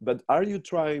 So, but are you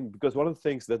trying, because one of the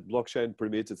things that blockchain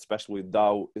permits, especially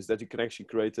DAO, is that you can actually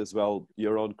create as well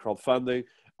your own crowdfunding,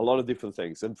 a lot of different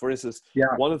things. And for instance,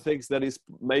 one of the things that is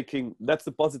making, that's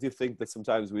the positive thing, that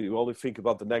sometimes we only think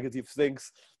about the negative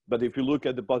things. But if you look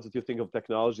at the positive thing of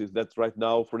technology, is that right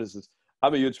now, for instance,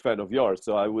 I'm a huge fan of yours.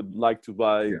 So I would like to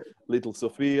buy little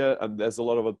Sophia, and there's a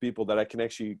lot of other people that I can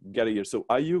actually get here. So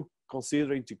are you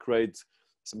considering to create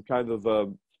some kind of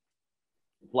a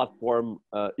platform,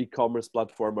 e-commerce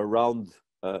platform around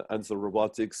Hanson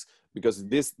Robotics? Because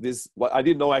I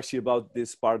didn't know actually about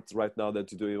this part right now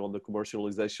that you're doing on the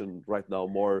commercialization right now,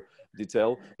 more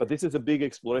detail, but this is a big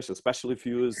exploration, especially if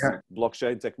you use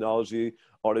blockchain technology,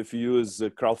 or if you use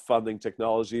crowdfunding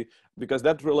technology, because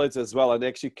that relates as well, and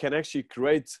actually can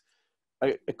create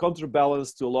a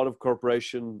counterbalance to a lot of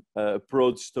corporation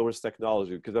approach towards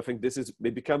technology. Because I think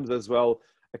it becomes as well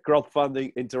a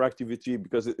crowdfunding interactivity,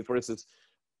 because for instance,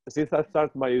 since I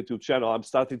started my YouTube channel, I'm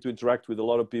starting to interact with a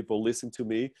lot of people, listen to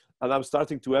me, and I'm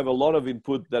starting to have a lot of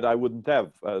input that I wouldn't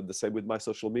have. The same with my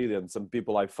social media and some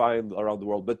people I find around the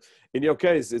world. But in your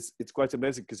case, it's quite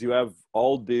amazing, because you have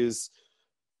all this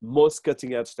most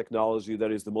cutting edge technology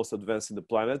that is the most advanced in the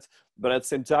planet, but at the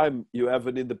same time, you have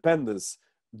an independence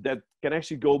that can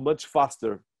actually go much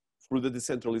faster through the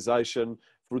decentralization,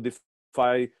 through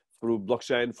DeFi, through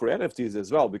blockchain, for NFTs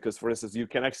as well, because for instance, you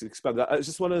can actually expand that. I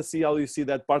just want to see how you see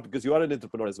that part, because you are an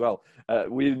entrepreneur as well.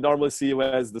 We normally see you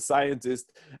as the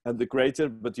scientist and the creator,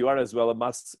 but you are as well a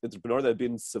mass entrepreneur that has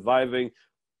been surviving,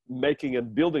 making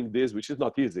and building this, which is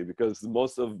not easy, because you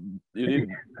need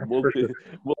multi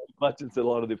budgets, a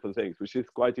lot of different things, which is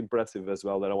quite impressive as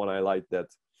well, that I want to highlight that.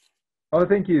 Oh,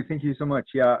 thank you so much.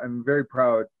 Yeah, I'm very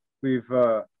proud.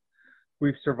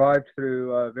 We've survived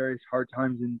through various hard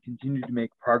times and continue to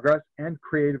make progress and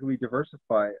creatively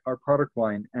diversify our product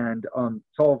line, and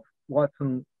solve lots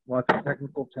of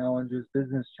technical challenges,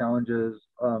 business challenges,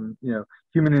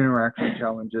 human interaction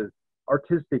challenges,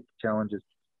 artistic challenges.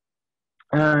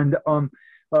 And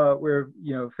we're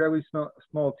a fairly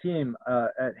small team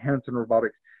at Hanson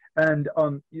Robotics, and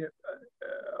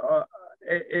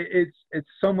it's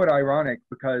somewhat ironic,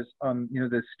 because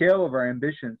the scale of our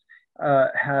ambitions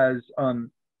has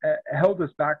held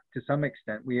us back to some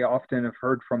extent. We often have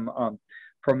heard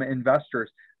from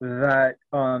investors that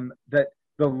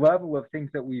the level of things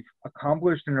that we've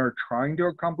accomplished and are trying to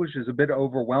accomplish is a bit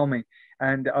overwhelming,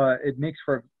 and it makes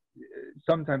for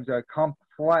sometimes a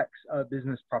complex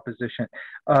business proposition.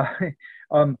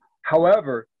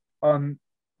 However, on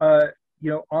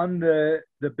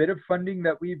the bit of funding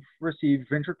that we've received,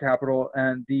 venture capital,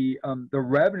 and the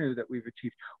revenue that we've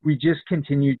achieved, we just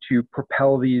continue to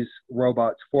propel these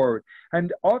robots forward.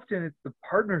 And often it's the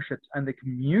partnerships and the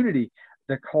community,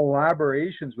 the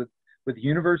collaborations with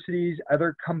universities,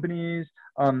 other companies,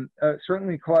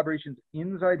 certainly collaborations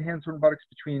inside Hanson Robotics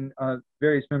between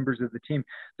various members of the team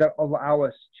that allow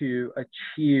us to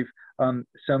achieve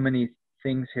so many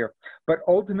things here. But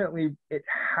ultimately, it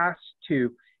has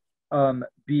to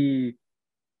be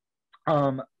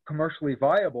commercially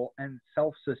viable and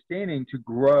self-sustaining to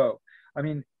grow. I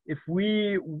mean, if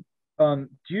we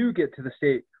do get to the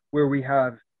state where we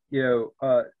have,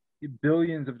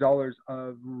 billions of dollars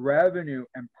of revenue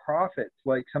and profits,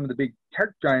 like some of the big tech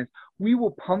giants, we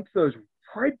will pump those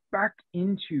right back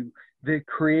into the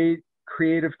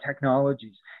creative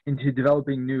technologies, into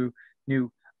developing new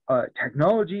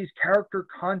technologies, character,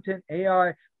 content,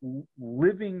 AI,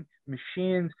 living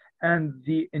machines, and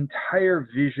the entire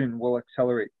vision will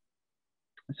accelerate.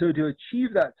 So to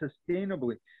achieve that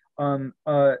sustainably,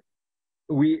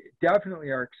 we definitely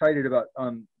are excited about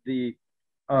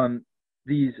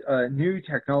these new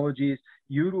technologies,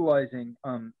 utilizing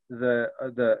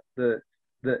the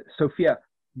Sophia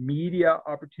media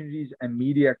opportunities and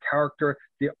media character,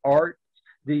 the art,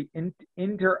 the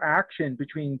interaction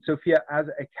between Sophia as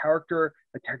a character,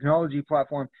 a technology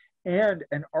platform, and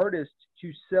an artist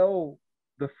to sell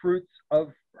the fruits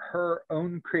of her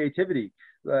own creativity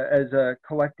as a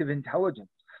collective intelligence,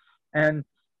 and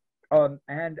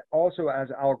also as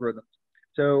algorithms.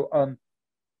 So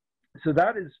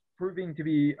that is proving to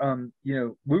be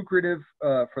lucrative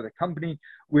for the company.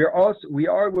 We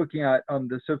are looking at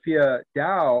the Sophia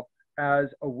DAO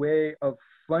as a way of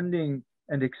funding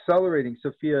and accelerating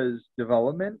Sophia's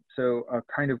development. So a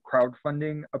kind of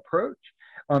crowdfunding approach,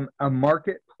 a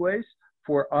marketplace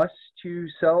for us to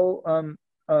sell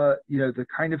the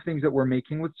kind of things that we're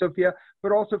making with Sophia,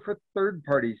 but also for third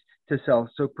parties to sell.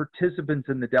 So participants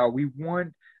in the DAO, we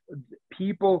want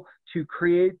people to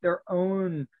create their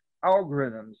own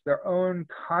algorithms, their own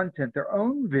content, their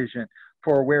own vision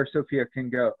for where Sophia can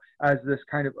go as this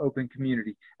kind of open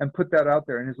community, and put that out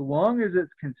there. And as long as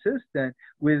it's consistent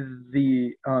with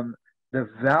the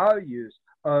values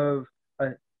of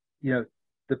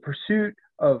the pursuit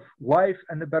of life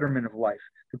and the betterment of life,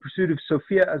 the pursuit of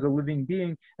Sophia as a living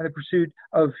being, and the pursuit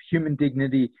of human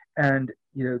dignity, and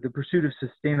the pursuit of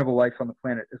sustainable life on the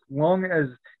planet, as long as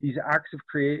these acts of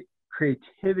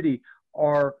creativity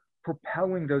are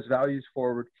propelling those values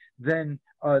forward, then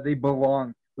they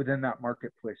belong within that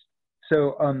marketplace.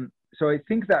 So I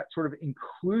think that sort of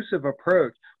inclusive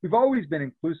approach, we've always been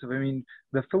inclusive. I mean,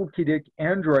 the Philip K. Dick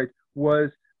Android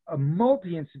was a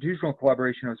multi-institutional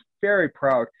collaboration. I was very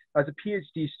proud. As a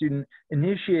PhD student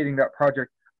initiating that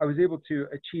project, I was able to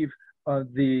achieve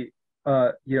the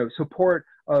support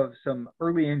of some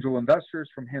early angel investors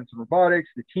from Hanson Robotics,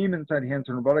 the team inside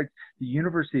Hanson Robotics, the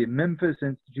University of Memphis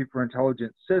Institute for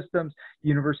Intelligent Systems,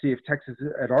 University of Texas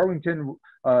at Arlington,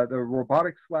 the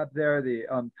robotics lab there, the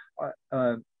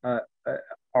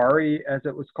ARI, as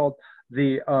it was called,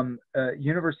 the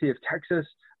University of Texas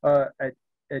at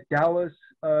Dallas,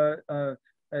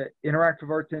 Interactive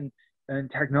Arts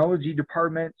and Technology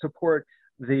Department support,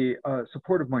 the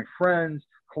support of my friends,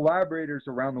 collaborators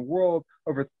around the world,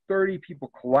 over 30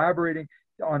 people collaborating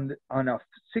on a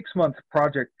 6-month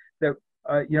project that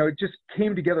it just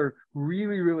came together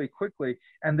really, really quickly,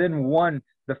 and then won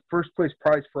the first place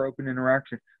prize for open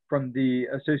interaction from the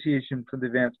Association for the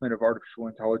Advancement of Artificial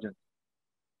Intelligence.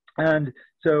 And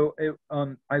so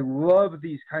I love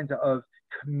these kinds of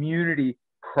community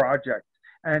projects.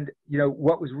 And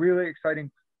what was really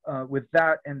exciting with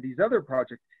that and these other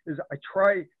projects is I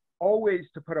try always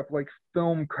to put up like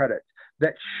film credits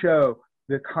that show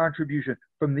the contribution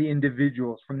from the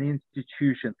individuals, from the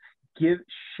institution,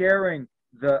 sharing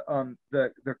the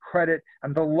credit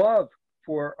and the love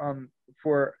for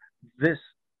this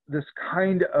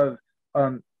kind of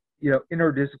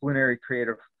interdisciplinary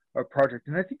creative project.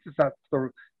 And I think that's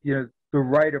the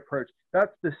right approach.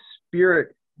 That's the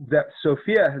spirit that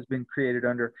Sophia has been created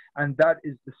under, and that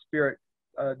is the spirit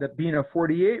that Bina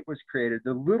 48 was created,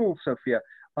 the little Sophia.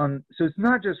 So it's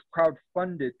not just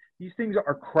crowd-funded. These things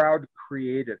are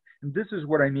crowd-created. And this is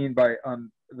what I mean by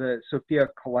the Sophia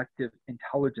collective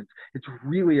intelligence. It's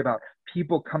really about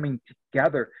people coming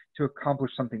together to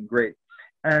accomplish something great.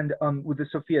 And with the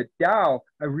Sophia DAO,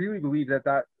 I really believe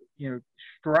that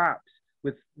straps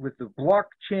with the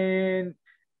blockchain,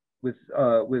 with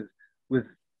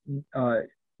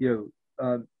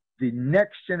the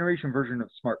next generation version of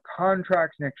smart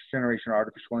contracts, next generation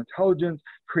artificial intelligence,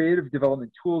 creative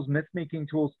development tools, myth-making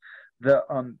tools.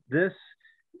 This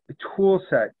tool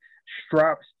set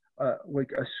straps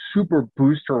like a super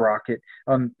booster rocket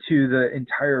to the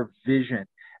entire vision.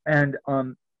 And I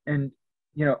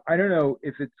don't know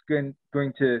if it's going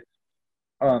to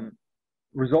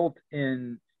result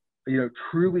in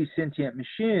truly sentient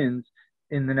machines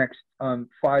in the next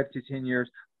 5 to 10 years,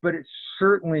 but it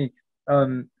certainly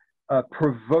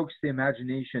provokes the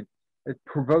imagination. It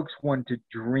provokes one to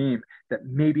dream that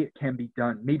maybe it can be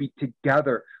done. Maybe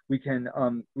together we can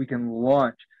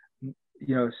launch,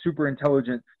 super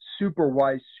intelligent, super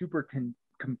wise, super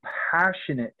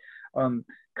compassionate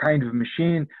kind of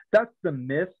machine. That's the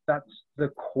myth. That's the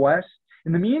quest.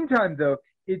 In the meantime, though,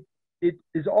 it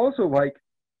is also like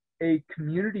a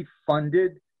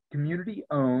community-funded,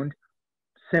 community-owned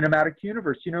cinematic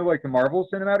universe. Like the Marvel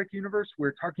cinematic universe.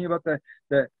 We're talking about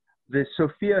the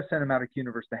Sophia cinematic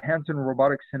universe, the Hanson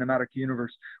Robotics cinematic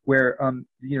universe, where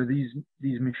these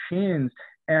machines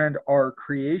and our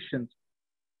creations,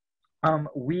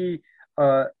 we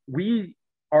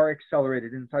are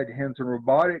accelerated inside Hanson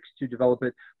Robotics to develop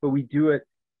it, but we do it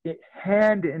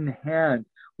hand in hand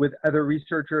with other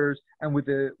researchers and with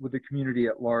the community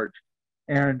at large.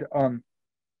 And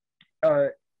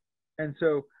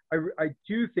so I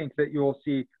do think that you'll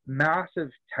see massive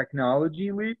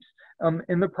technology leaps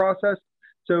in the process.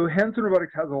 So Hanson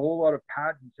Robotics has a whole lot of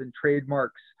patents and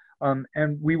trademarks,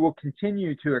 and we will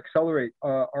continue to accelerate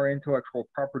our intellectual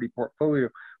property portfolio.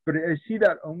 But I see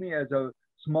that only as a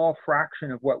small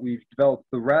fraction of what we've developed.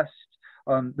 The rest,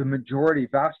 the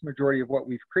vast majority of what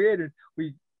we've created,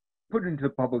 we put into the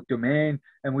public domain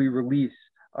and we release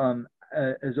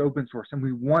as open source, and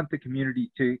we want the community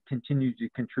to continue to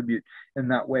contribute in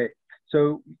that way.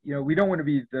 So we don't want to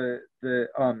be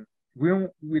we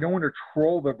don't want to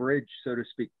troll the bridge, so to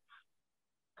speak.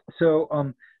 So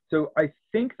I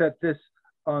think that this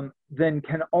then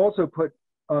can also put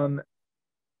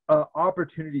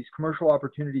opportunities, commercial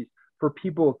opportunities for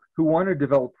people who want to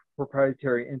develop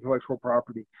proprietary intellectual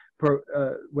property,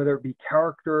 whether it be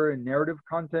character and narrative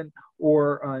content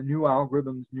or new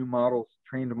algorithms, new models,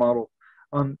 trained models.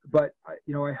 But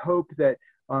I hope that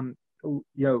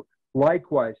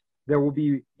likewise there will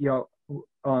be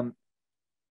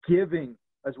giving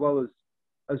as well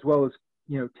as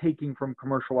taking from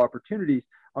commercial opportunities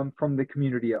from the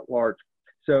community at large.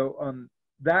 So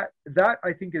that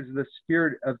I think is the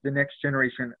spirit of the next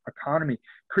generation economy,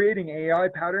 creating AI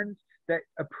patterns that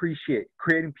appreciate,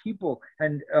 creating people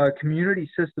and community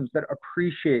systems that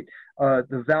appreciate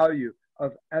the value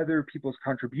of other people's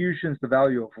contributions, the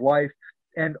value of life,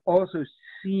 and also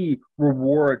see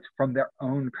rewards from their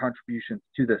own contributions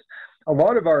to this. A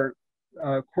lot of our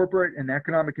corporate and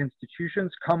economic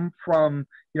institutions come from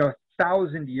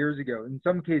 1,000 years ago, in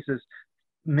some cases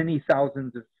many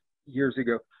thousands of years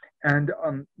ago. And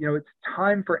it's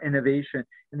time for innovation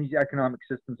in these economic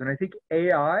systems. And I think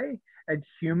AI and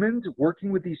humans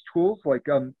working with these tools like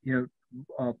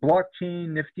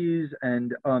blockchain, nifties,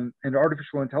 and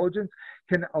artificial intelligence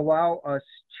can allow us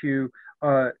to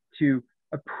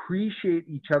appreciate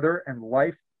each other and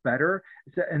life better.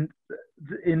 And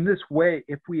in this way,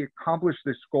 if we accomplish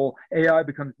this goal, AI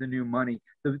becomes the new money,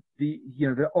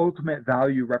 the ultimate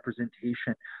value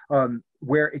representation,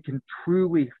 where it can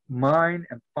truly mine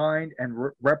and find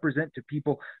and represent to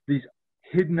people these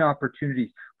hidden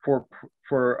opportunities for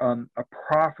a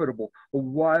profitable, a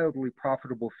wildly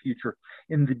profitable future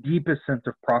in the deepest sense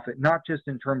of profit, not just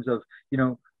in terms of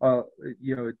a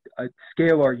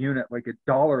scalar unit like a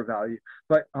dollar value,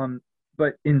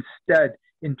 but instead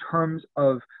in terms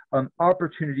of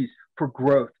opportunities for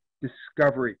growth,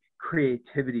 discovery,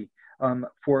 creativity,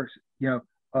 for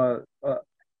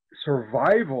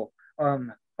survival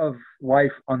of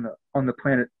life on the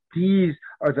planet. These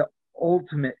are the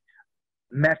ultimate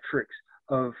metrics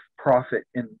of profit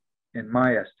in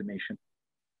my estimation.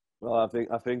 Well,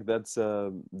 I think that's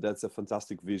a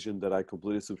fantastic vision that I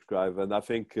completely subscribe, and I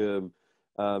think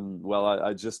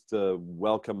I just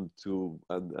welcome to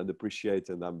and appreciate,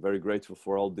 and I'm very grateful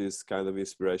for all this kind of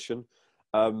inspiration.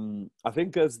 I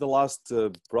think as the last,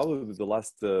 probably the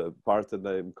last part, and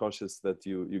I'm conscious that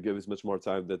you gave us much more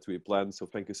time than we planned, so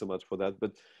thank you so much for that.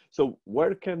 But so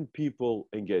where can people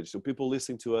engage? So people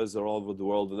listening to us are all over the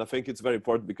world, and I think it's very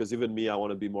important because even me, I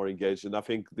want to be more engaged, and I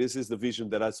think this is the vision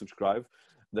that I subscribe.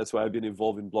 That's why I've been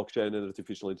involved in blockchain and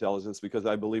artificial intelligence, because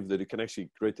I believe that you can actually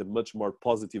create a much more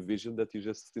positive vision that you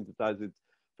just synthesized it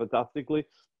fantastically.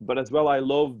 But as well, I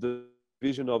love the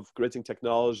vision of creating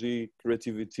technology,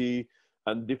 creativity,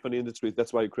 and different industries.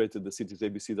 That's why I created the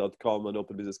citiesabc.com and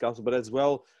Open Business Council. But as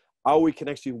well, how we can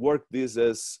actually work this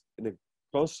as in a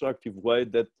constructive way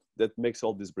that makes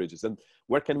all these bridges. And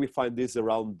where can we find this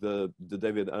around the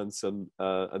David Hanson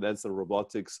and Hanson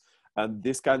Robotics? And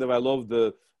this kind of, I love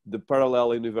the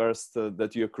parallel universe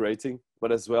that you're creating,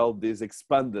 but as well this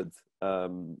expanded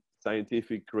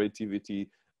scientific creativity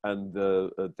and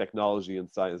technology and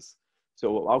science.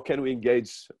 So how can we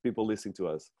engage people listening to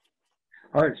us?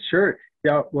 Sure.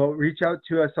 Yeah. Well, reach out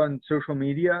to us on social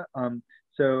media.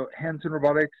 So Hanson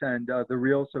Robotics and the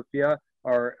real Sophia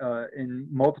are in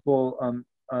multiple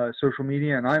social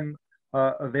media, and I'm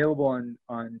available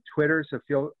on Twitter. So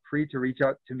feel free to reach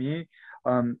out to me.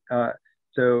 Um, uh,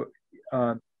 so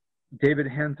uh, David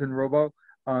Hanson Robo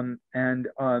and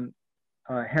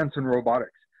Hanson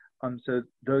Robotics. So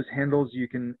those handles you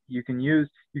can use.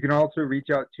 You can also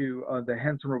reach out to the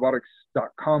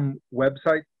hansonrobotics.com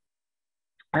website,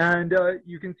 and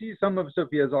you can see some of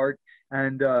Sophia's art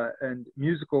and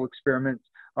musical experiments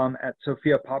at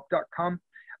sophiapop.com.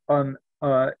 And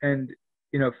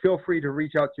feel free to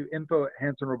reach out to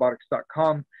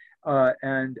info@hansonrobotics.com,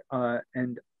 and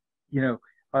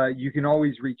you can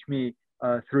always reach me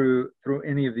through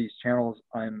any of these channels.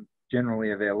 I'm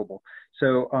generally available.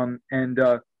 So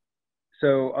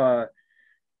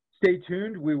stay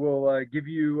tuned. We will give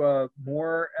you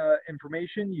more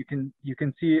information. You can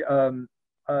see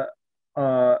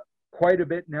quite a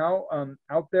bit now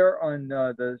out there on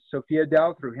the Sophia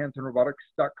DAO through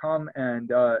hansonrobotics.com,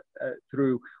 and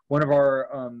through one of our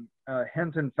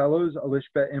Hanson fellows,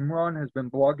 Alishba Imran, has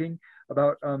been blogging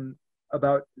about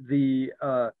the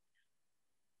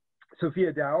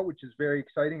Sophia DAO, which is very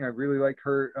exciting. I really like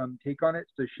her take on it.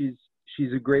 So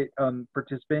she's a great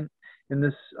participant in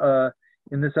this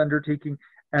undertaking.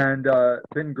 And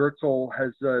Ben Gertzel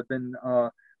has been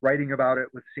writing about it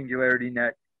with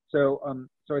SingularityNet. So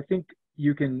I think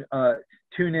you can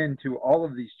tune in to all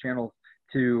of these channels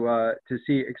to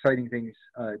see exciting things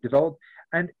develop.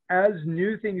 And as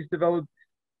new things develop,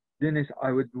 Dinis,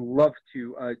 I would love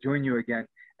to join you again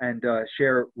and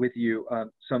share with you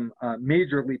some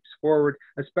major leaps forward,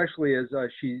 especially as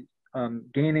she's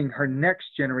gaining her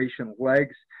next generation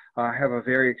legs. I have a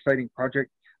very exciting project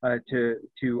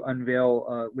to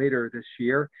unveil later this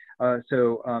year.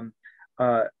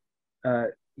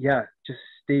 Yeah, just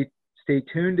stay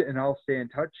tuned, and I'll stay in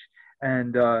touch.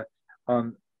 And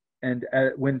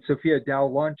when Sophia DAO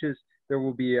launches, there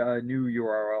will be a new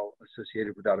URL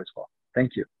associated with that as well.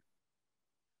 Thank you.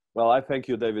 Well, I thank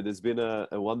you, David. It's been a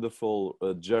wonderful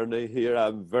journey here.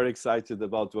 I'm very excited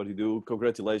about what you do.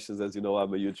 Congratulations. As you know,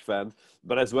 I'm a huge fan.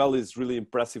 But as well, it's really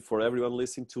impressive for everyone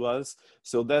listening to us.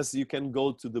 So you can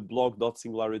go to the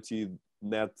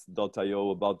blog.singularitynet.io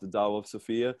about the DAO of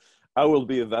Sophia. I will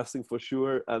be investing for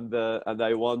sure. And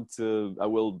I will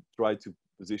try to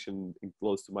position in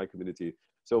close to my community.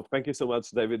 So thank you so much,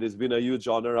 David. It's been a huge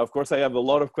honor. Of course, I have a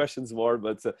lot of questions more,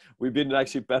 but we've been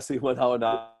actually passing 1 hour and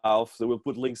a half. So we'll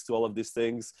put links to all of these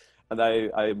things. And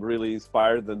I'm really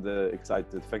inspired and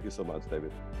excited. Thank you so much,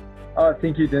 David.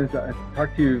 Thank you, Dinis. I'll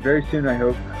talk to you very soon, I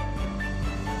hope.